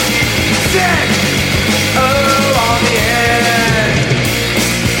hate, sin. Oh, on the end.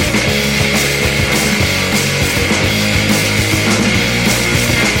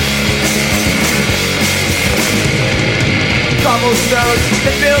 Cobblestones,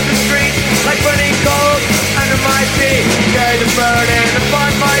 they fill the streets like burning coals under my feet. Carry the burden upon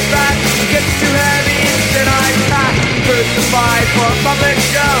my back. Gets too heavy, instead I pack. Crucified for a public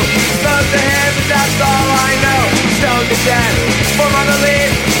show. Exposed to him, but that's all I know. Stoned to death for my belief.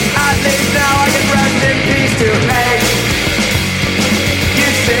 At least now I can rest in peace to hate. You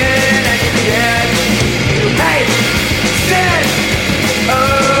sin and you begin. You hate, sin.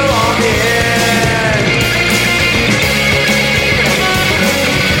 Oh, on the end.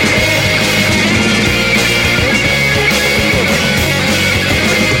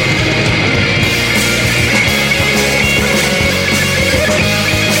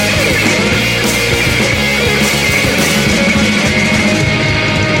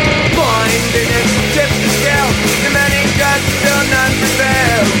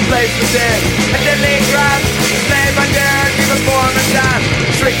 Place within a deadly grasp. Slave by dare to perform a task.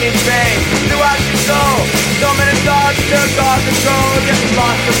 Shrieking pain throughout your soul. Dominant thoughts took all control. Just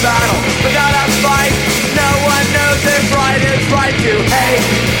lost the battle without a fight. No one knows if right is right to hate.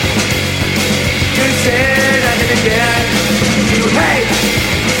 To sin and to begin. To hate,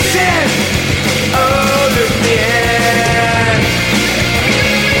 sin. Oh, look the end.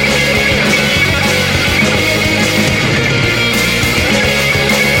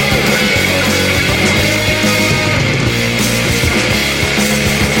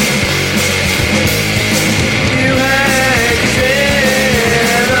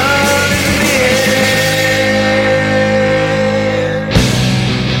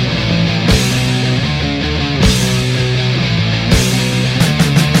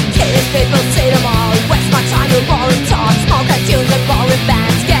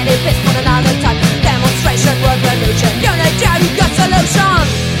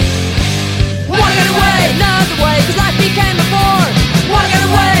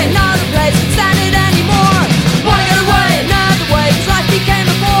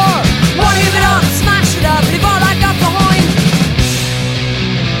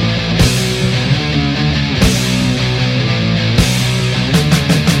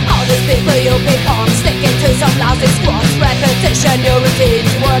 New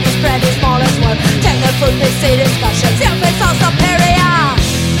routines, work is spread is small as work. Take the food, they say discussions. Your face all superior.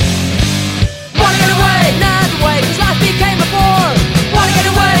 Wanna get away, another way, cause life became a bore. Wanna get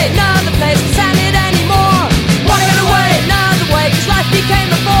away, another place, can't stand it anymore. Wanna get away, another way, cause life became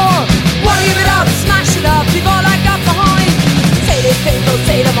a bore. Wanna give it up, smash it up, leave all I got behind. Say these people,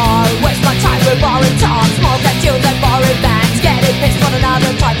 say them all. Waste my time with boring talk. Smoke at tunes and boring bands. Getting pissed one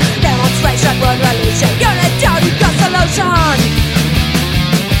another time. Demonstration, world revolution. You're a doubt, you got solution.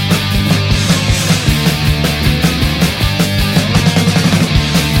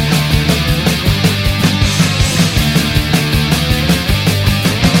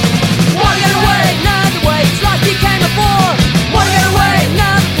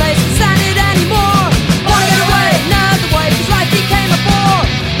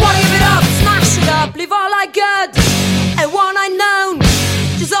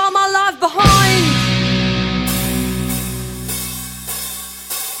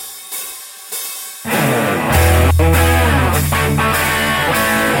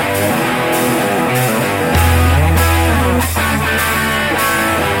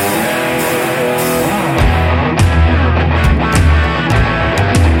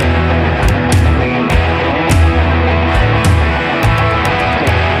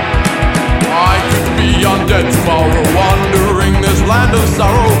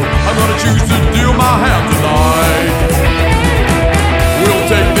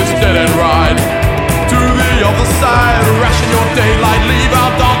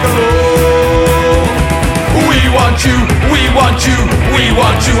 We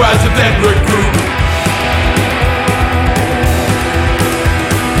want you as a dead recruit.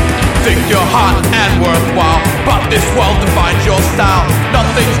 Think you're hot and worthwhile. but this world defines your style.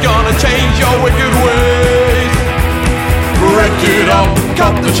 Nothing's gonna change your wicked ways. Break it up,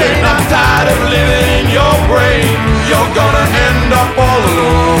 cut the chain. I'm tired of living in your brain. You're gonna end up all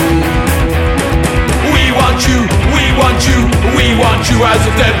alone. We want you, we want you, we want you as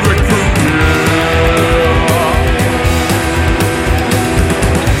a dead recruit.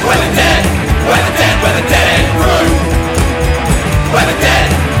 We're the dead, we're the dead, we're the dead ain't through. We're the dead,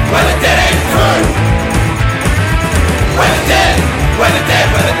 we're the dead ain't through. We're the dead, we're the dead,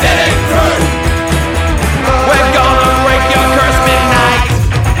 we're the dead ain't through. We're gonna break your curse midnight.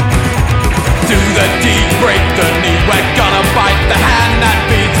 Do the deed, break the knee. We're gonna bite the hand that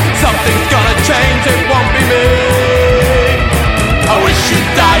beats. Something's gonna change, it won't be me. I wish you'd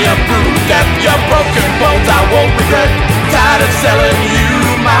die a brutal death. Your broken bones I won't regret. Tired of selling you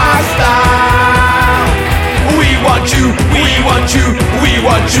my style. We want you, we want you, we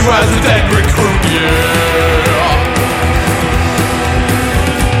want you as a dead recruit, yeah.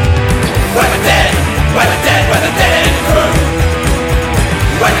 We're the dead, we're the dead, we're the dead ain't through.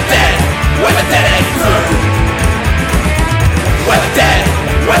 We're the dead, we're the dead ain't through. We're the dead,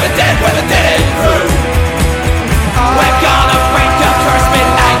 we're the dead, we're the dead ain't through. We're gonna break your curse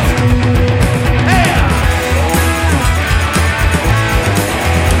midnight. Yeah.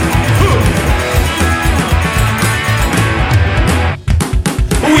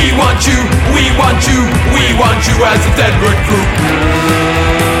 We want you, we want you, we want you as a dead recruit.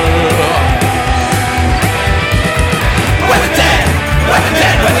 We're the dead, we're the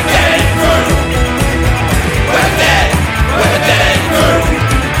dead, we're the dead ain't through. We're the dead, we're the dead ain't through.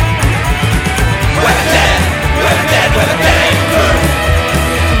 We're the dead, we're the dead, we're the dead ain't through.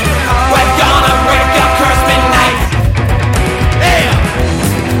 We're gonna break your curse midnight. Yeah.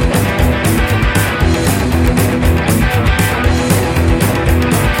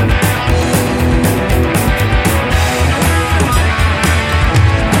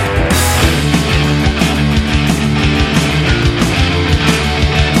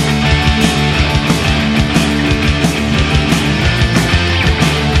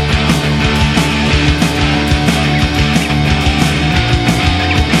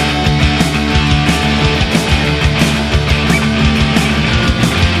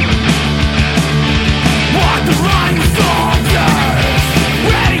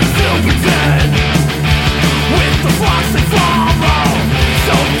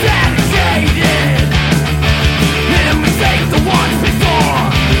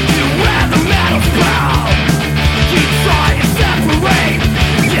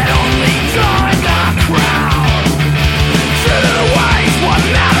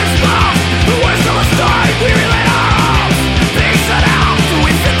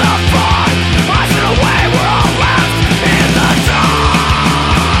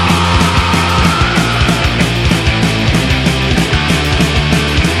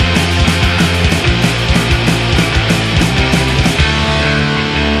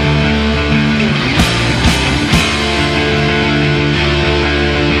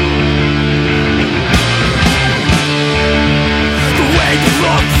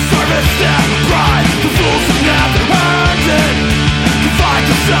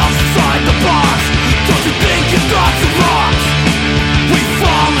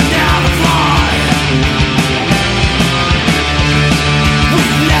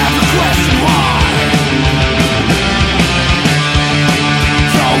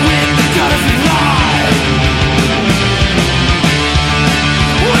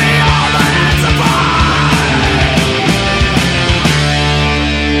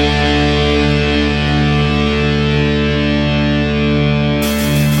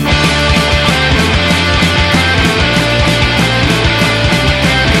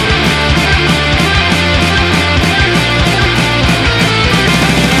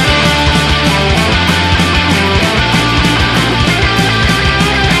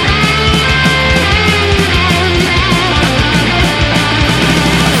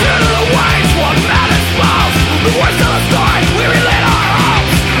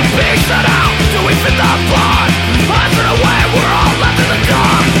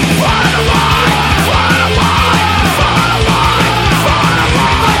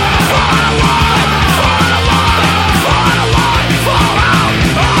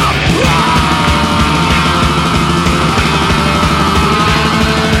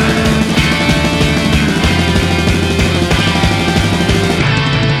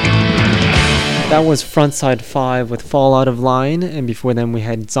 That was Frontside 5 with Fall Out of Line, and before them we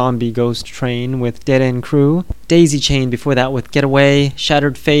had Zombie Ghost Train with Dead End Crew, Daisy Chain before that with Get Away,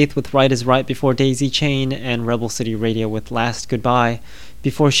 Shattered Faith with Right Is Right before Daisy Chain, and Rebel City Radio with Last Goodbye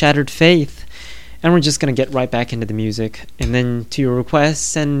before Shattered Faith. And we're just going to get right back into the music. And then to your requests,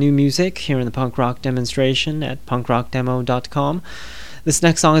 send new music here in the punk rock demonstration at punkrockdemo.com. This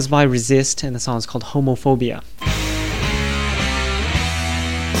next song is by Resist, and the song is called Homophobia.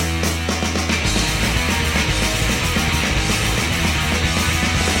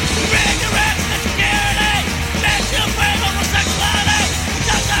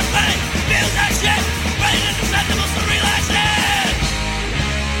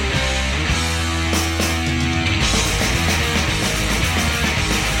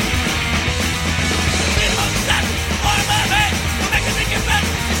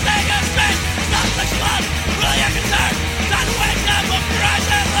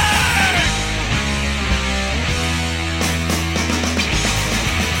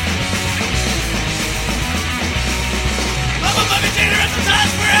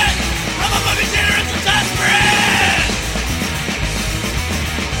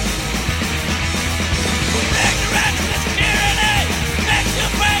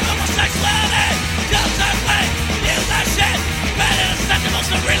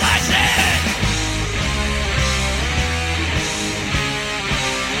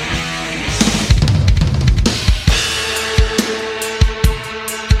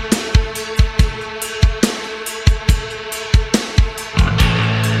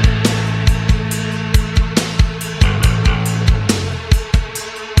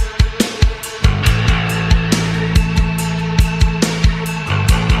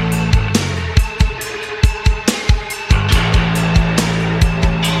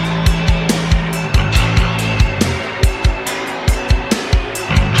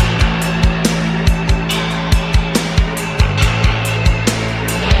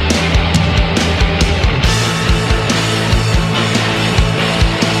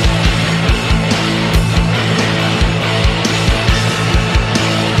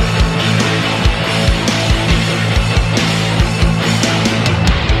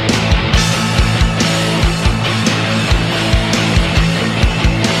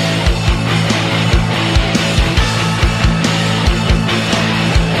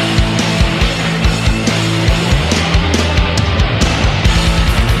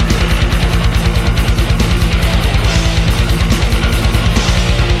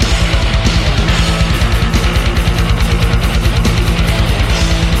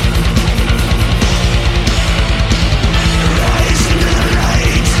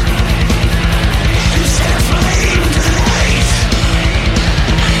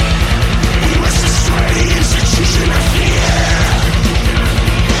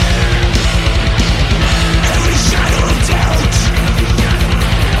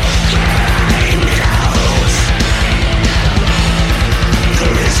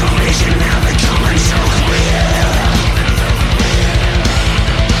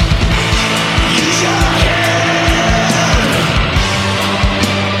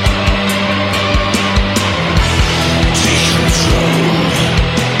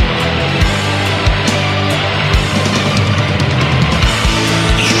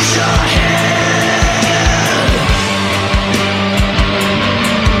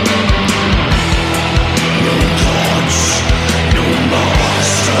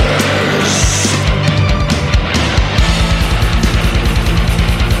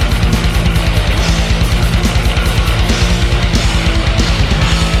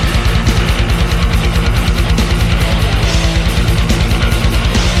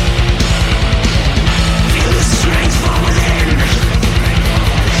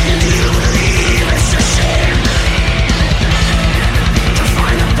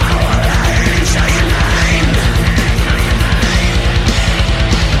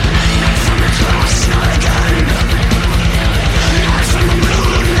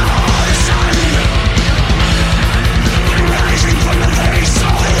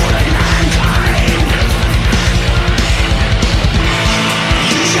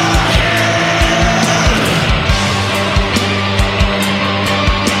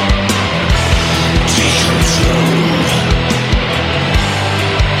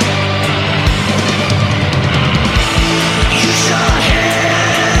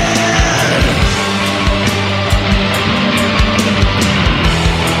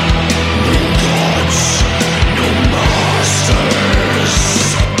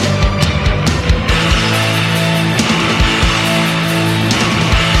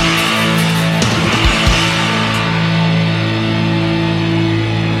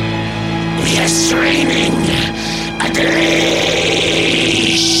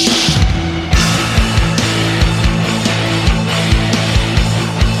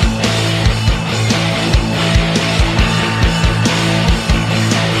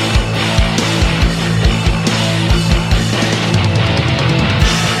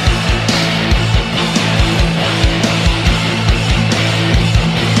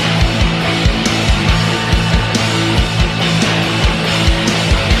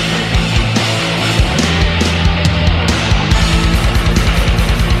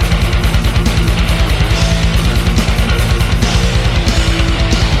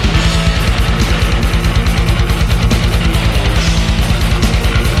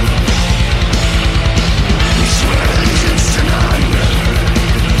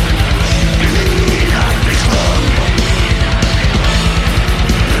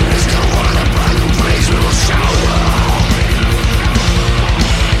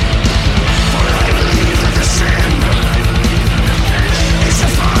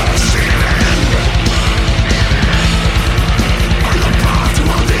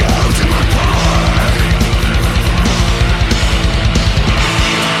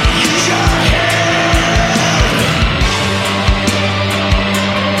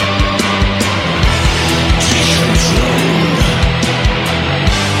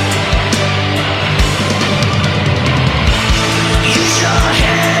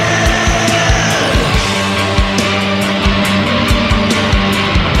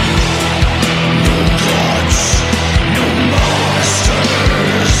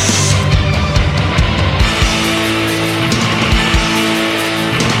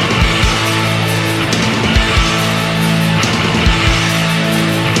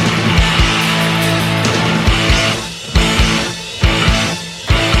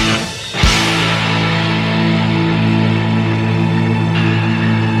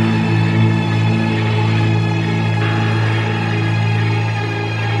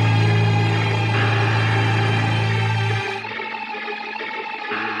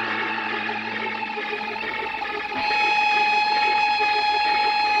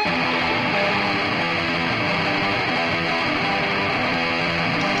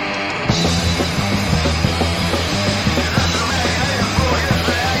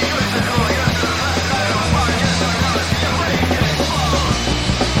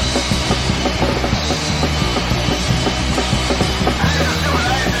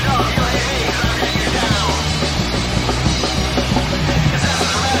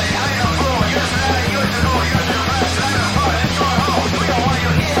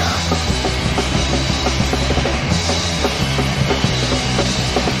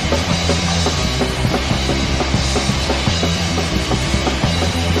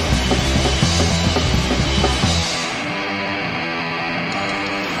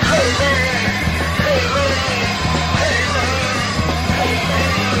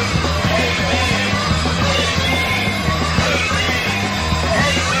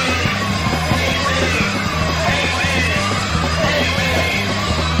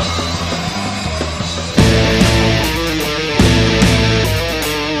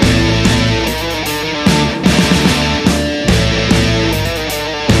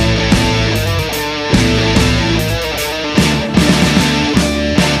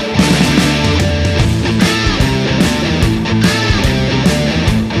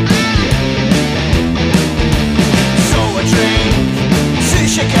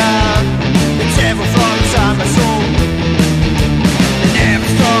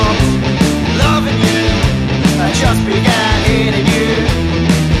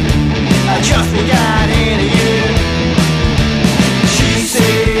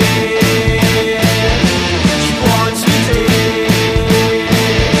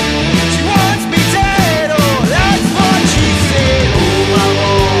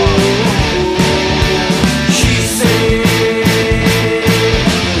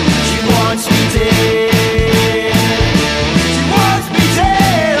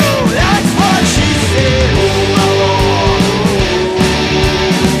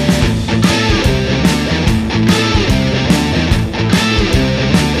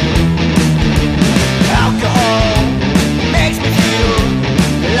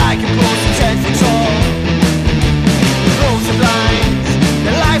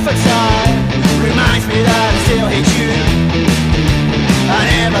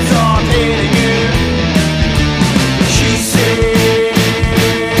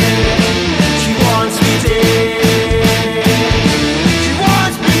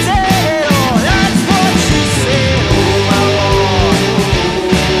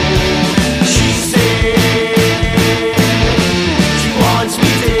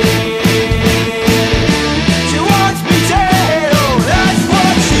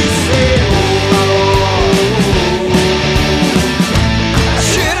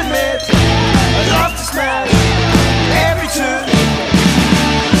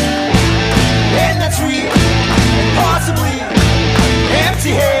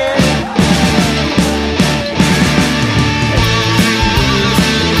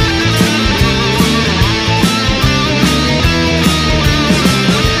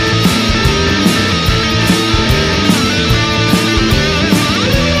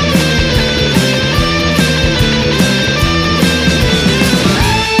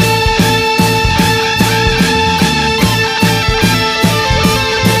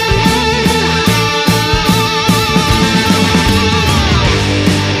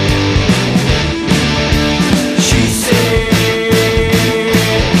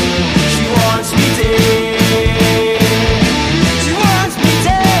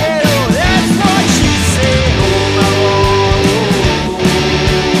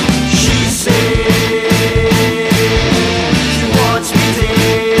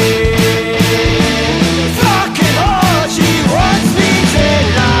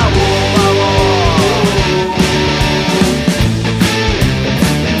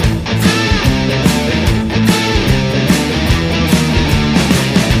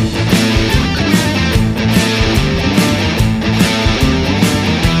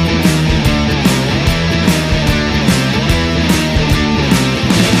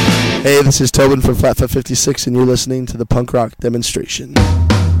 Hey, this is Tobin from Flat 56, and you're listening to the Punk Rock Demonstration.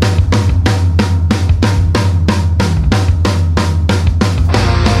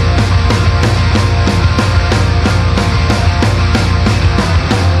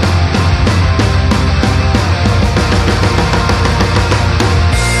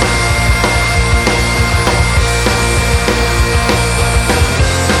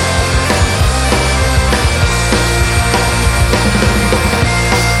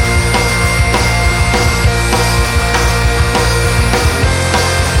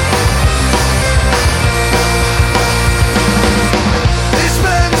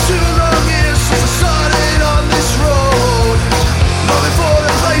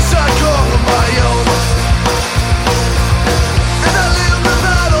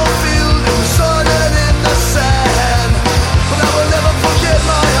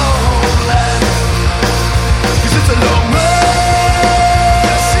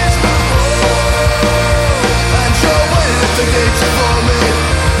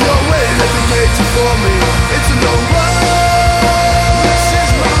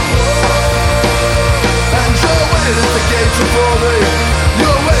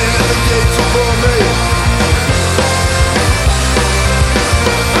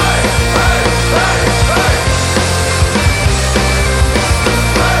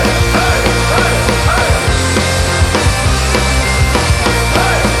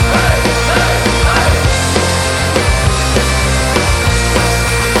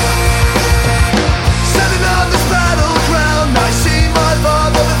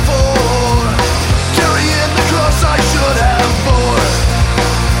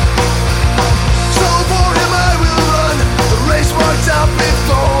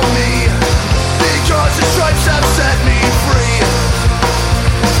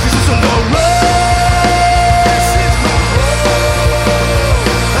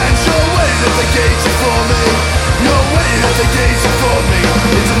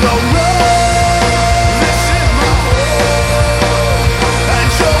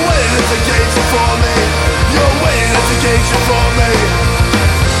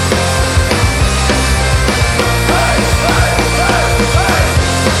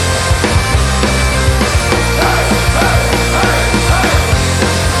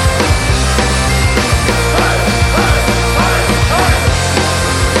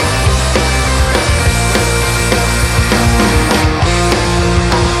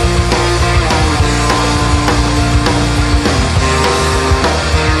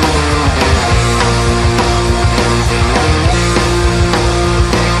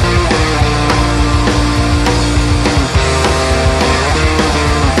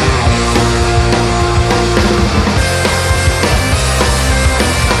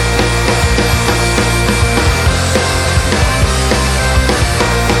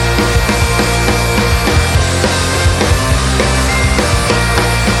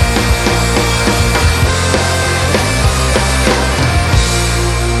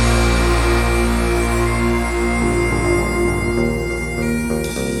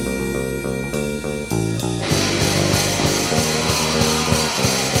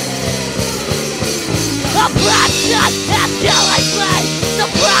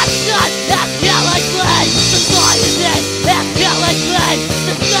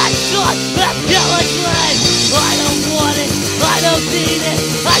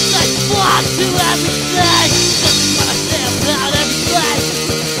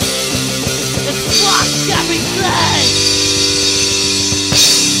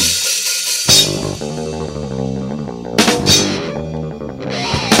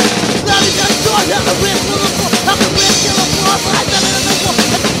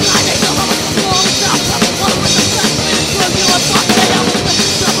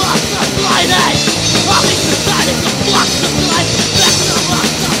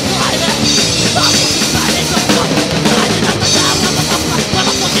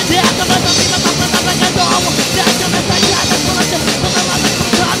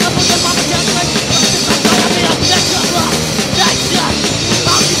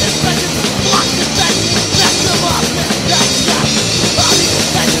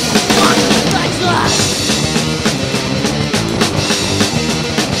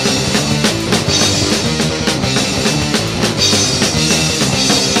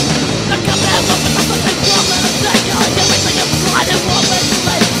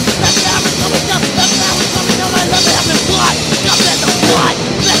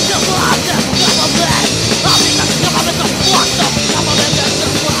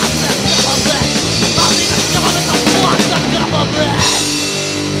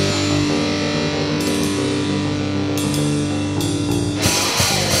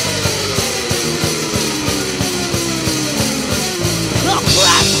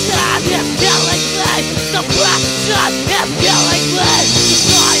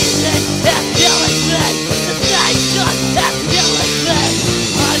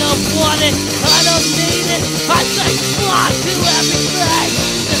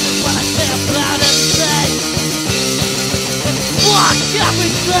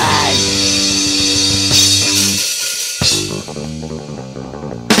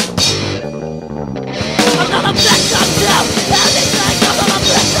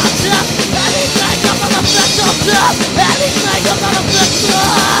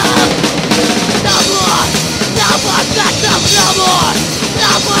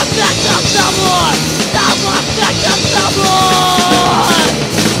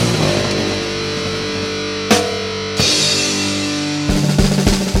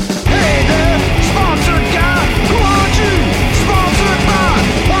 Hey there, sponsored guy, who aren't you? Sponsored by,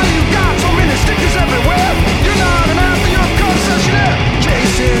 why you got so many stickers everywhere? You're not an athlete, you're a concessionaire,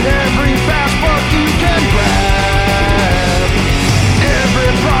 chasing every fast buck you can grab,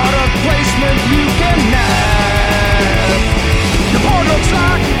 every product placement you can nab. Your board looks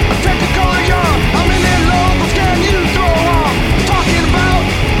like a technicolor yarn. How many logos can you throw on? Talking about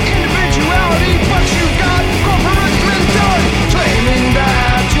individuality, but you got corporate mentality, claiming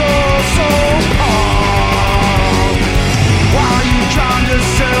that you're so punk. Why are you trying to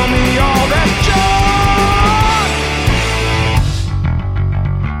sell me all that junk?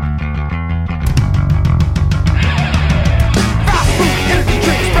 Fast food, energy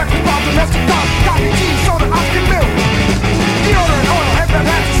drinks, breakfast bars, domestic dogs, coffee, cheese, soda, ice cream, milk. Deodorant, oil, headband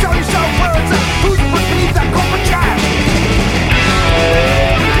hats, you sell yourself where it's at. Who's put beneath that corporate trash?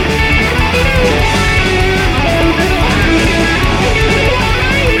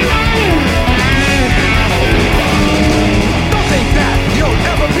 Don't think that you'll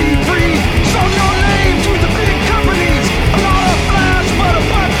ever be free. Sold your name to the big companies. A lot of flash, but a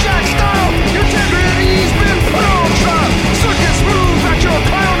blackjack style. Your integrity's been put on trial. Circus moves at your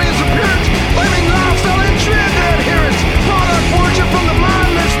clown's appearance, blaming lifestyle and trend adherence. Product worship from the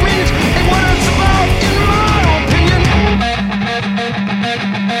mindless means ain't what it's about, in my opinion.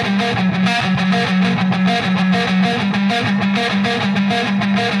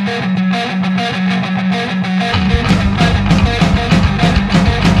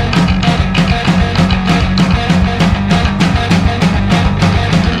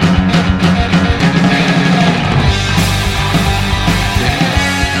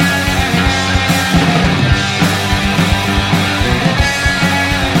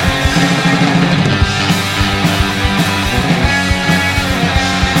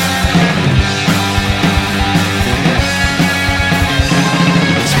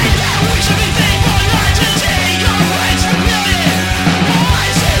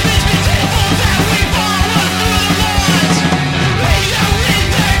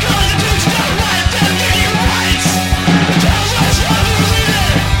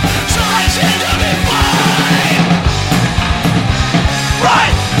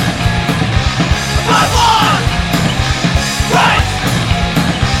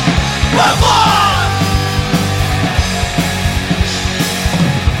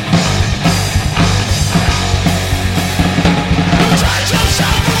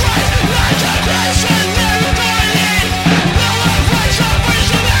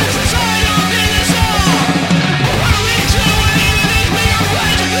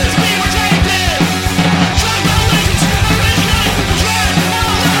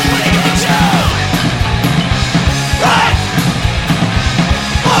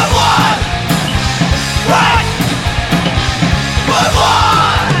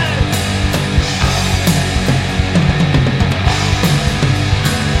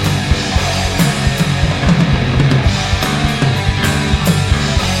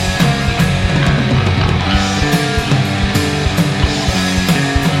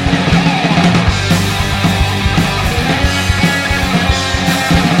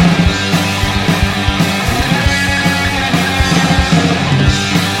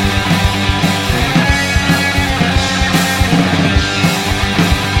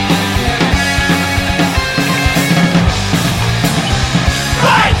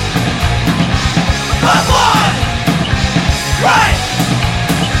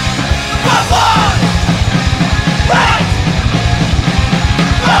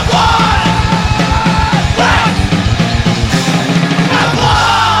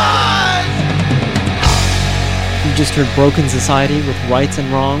 Just heard Broken Society with Rights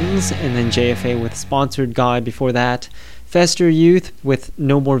and Wrongs, and then JFA with Sponsored Guy before that, Fester Youth with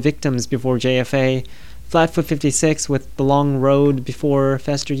No More Victims before JFA, Flatfoot 56 with The Long Road before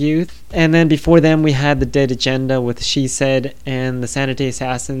Fester Youth, and then before them we had The Dead Agenda with She Said, and The Sanity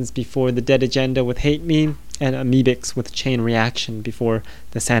Assassins before The Dead Agenda with Hate Me, and Amoebics with Chain Reaction before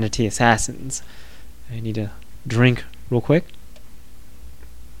The Sanity Assassins. I need a drink real quick.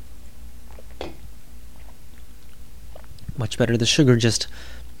 Much better. The sugar just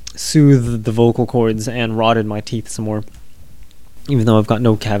soothed the vocal cords and rotted my teeth some more. even though I've got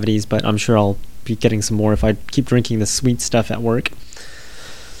no cavities, but I'm sure I'll be getting some more if I keep drinking the sweet stuff at work.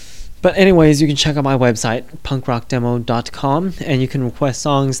 But anyways, you can check out my website, punkrockdemo.com, and you can request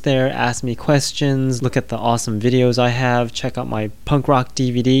songs there, ask me questions, look at the awesome videos I have, check out my punk rock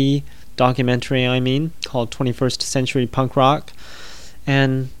DVD, documentary called 21st Century Punk Rock,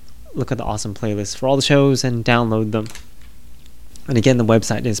 and look at the awesome playlists for all the shows and download them. And again, the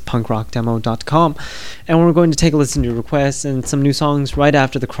website is punkrockdemo.com. And we're going to take a listen to requests and some new songs right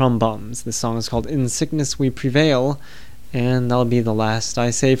after the Crumb Bums. This song is called In Sickness We Prevail, and that'll be the last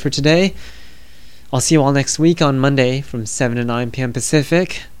I say for today. I'll see you all next week on Monday from 7 to 9 p.m.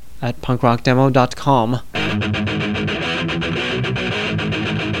 Pacific at punkrockdemo.com.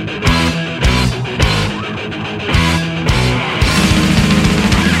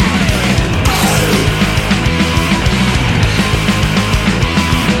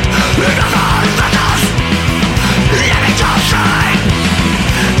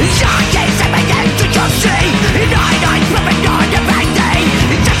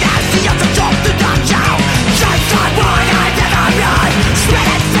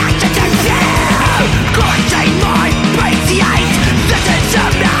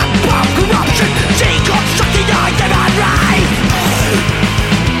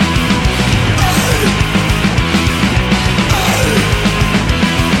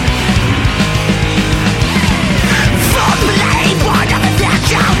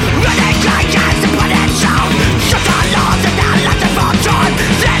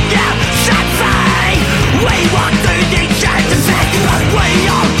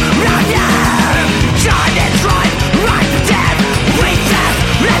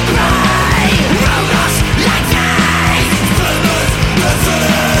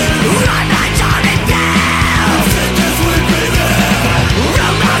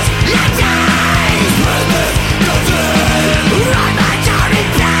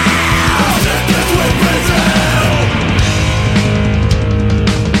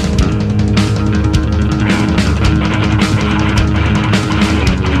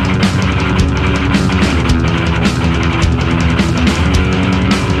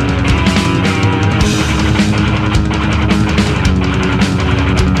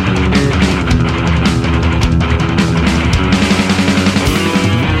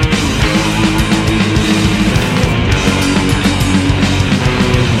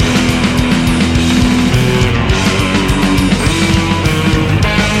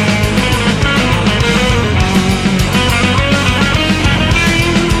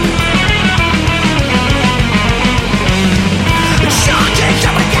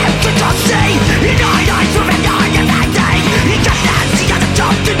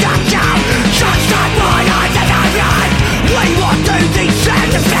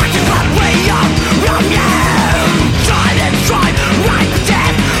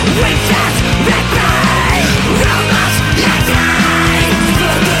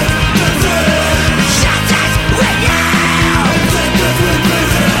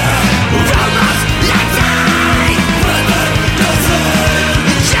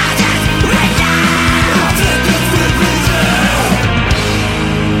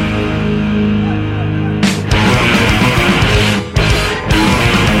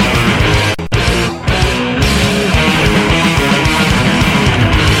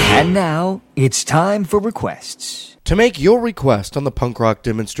 It's time for requests. To make your request on the punk rock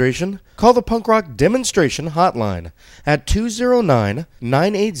demonstration, call the punk rock demonstration hotline at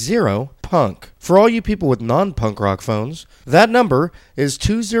 209-980-PUNK. For all you people with non-punk rock phones, that number is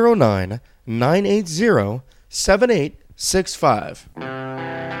 209-980-7865.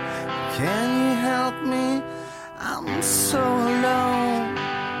 Can you help me? I'm so alone.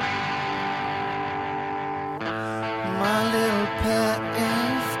 My little pet is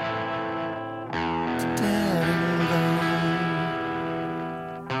dead and gone.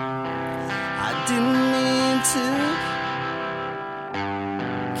 I didn't mean to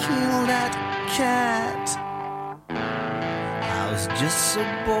kill that cat. I was just so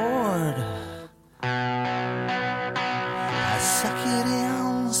bored. I suck it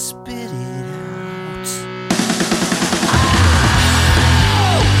in, spit it out.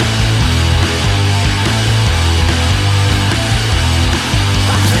 I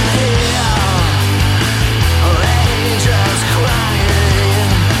can hear angels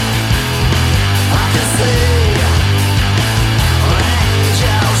crying. I can see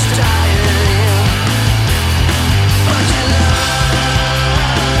angels dying. But you know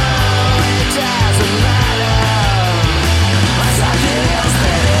it doesn't matter.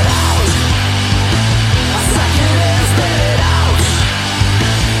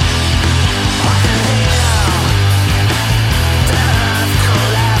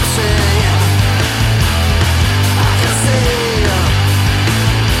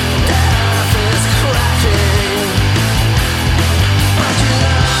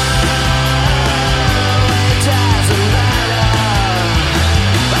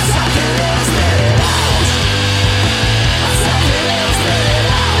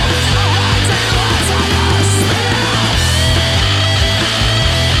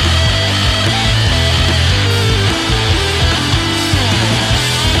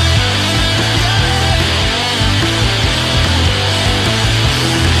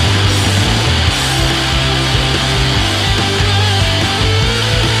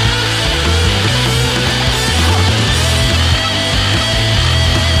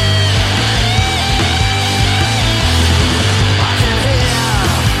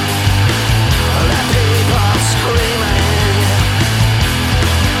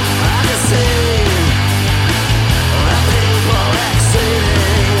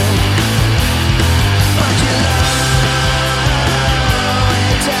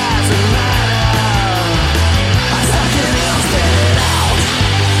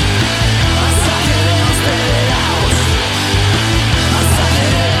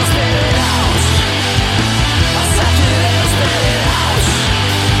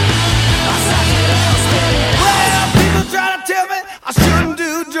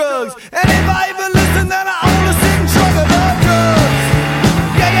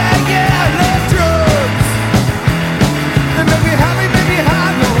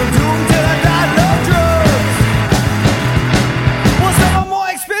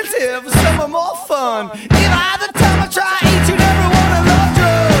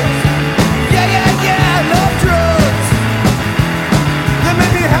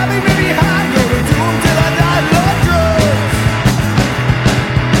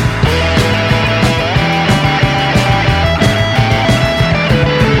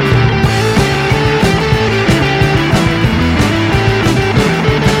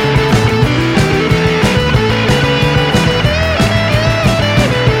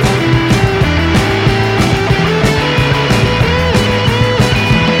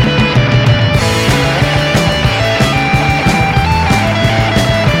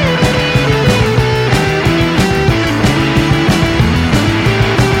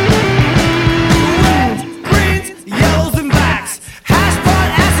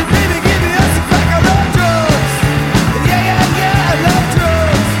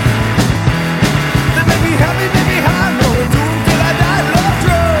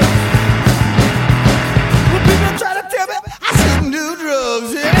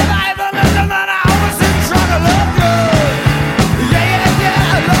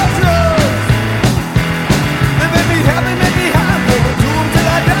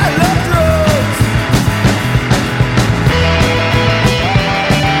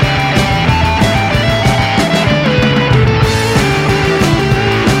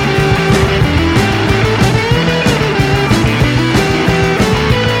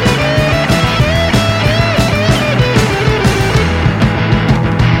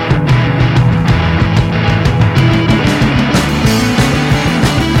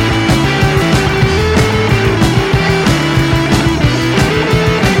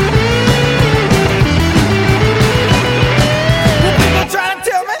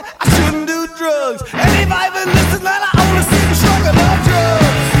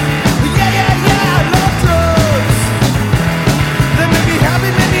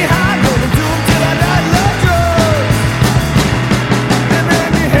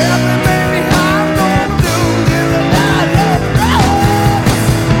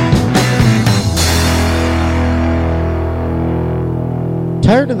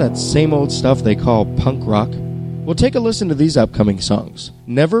 that same old stuff they call punk rock? Well, take a listen to these upcoming songs,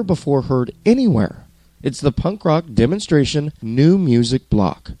 never before heard anywhere. It's the Punk Rock Demonstration New Music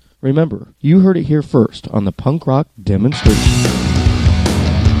Block. Remember, you heard it here first on the Punk Rock Demonstration.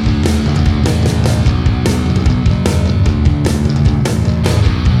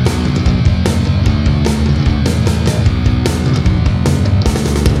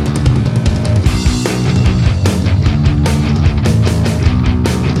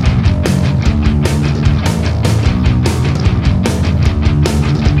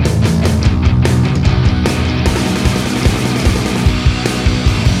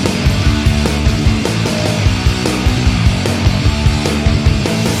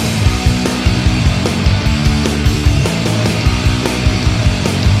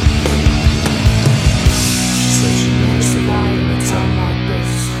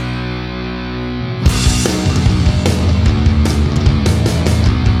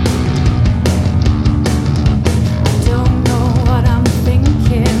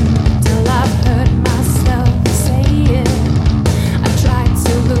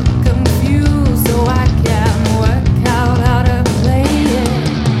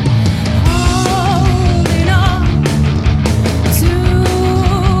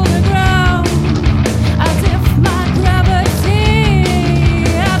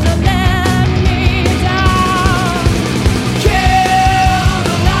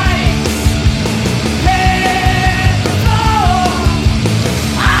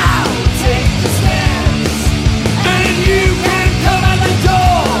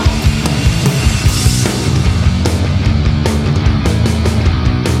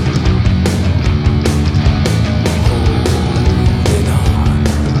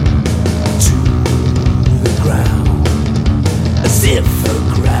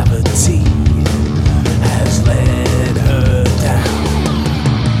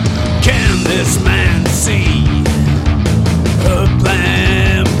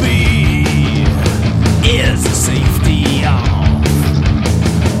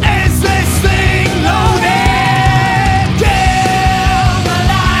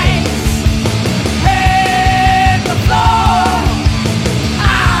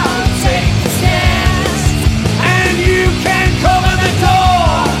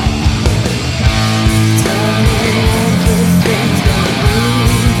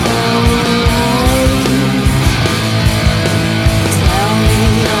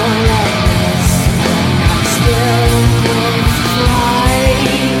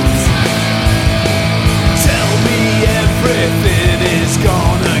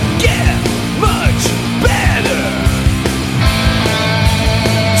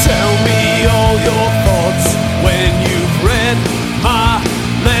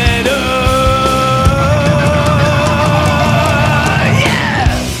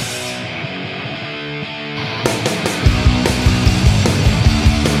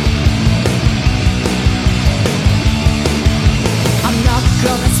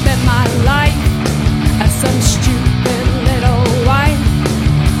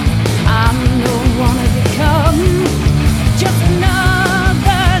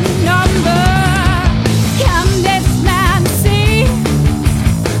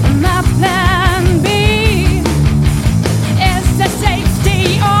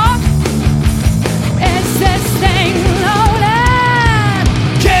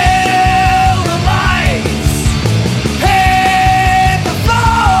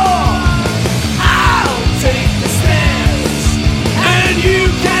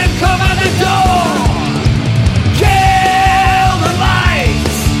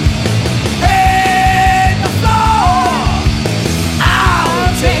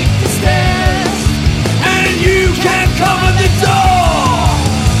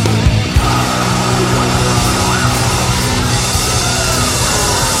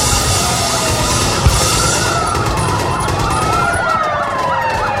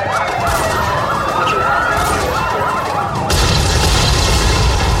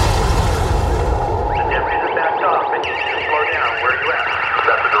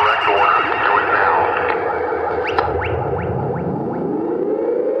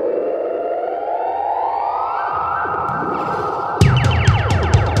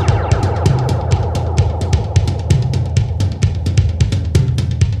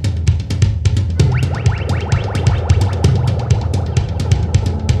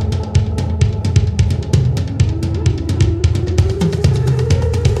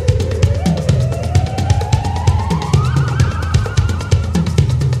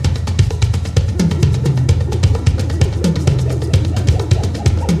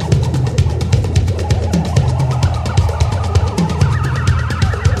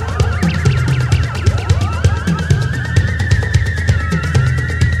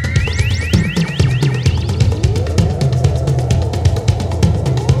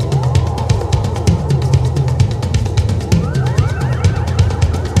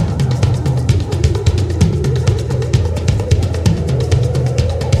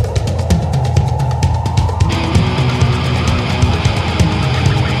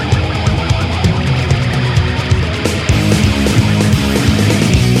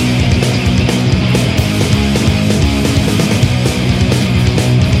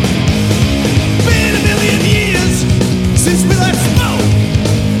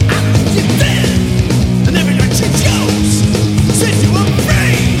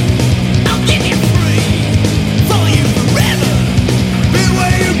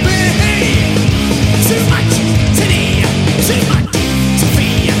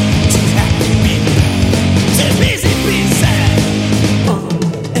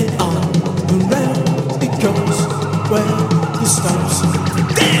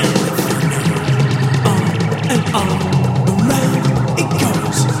 stand with you now, on and on.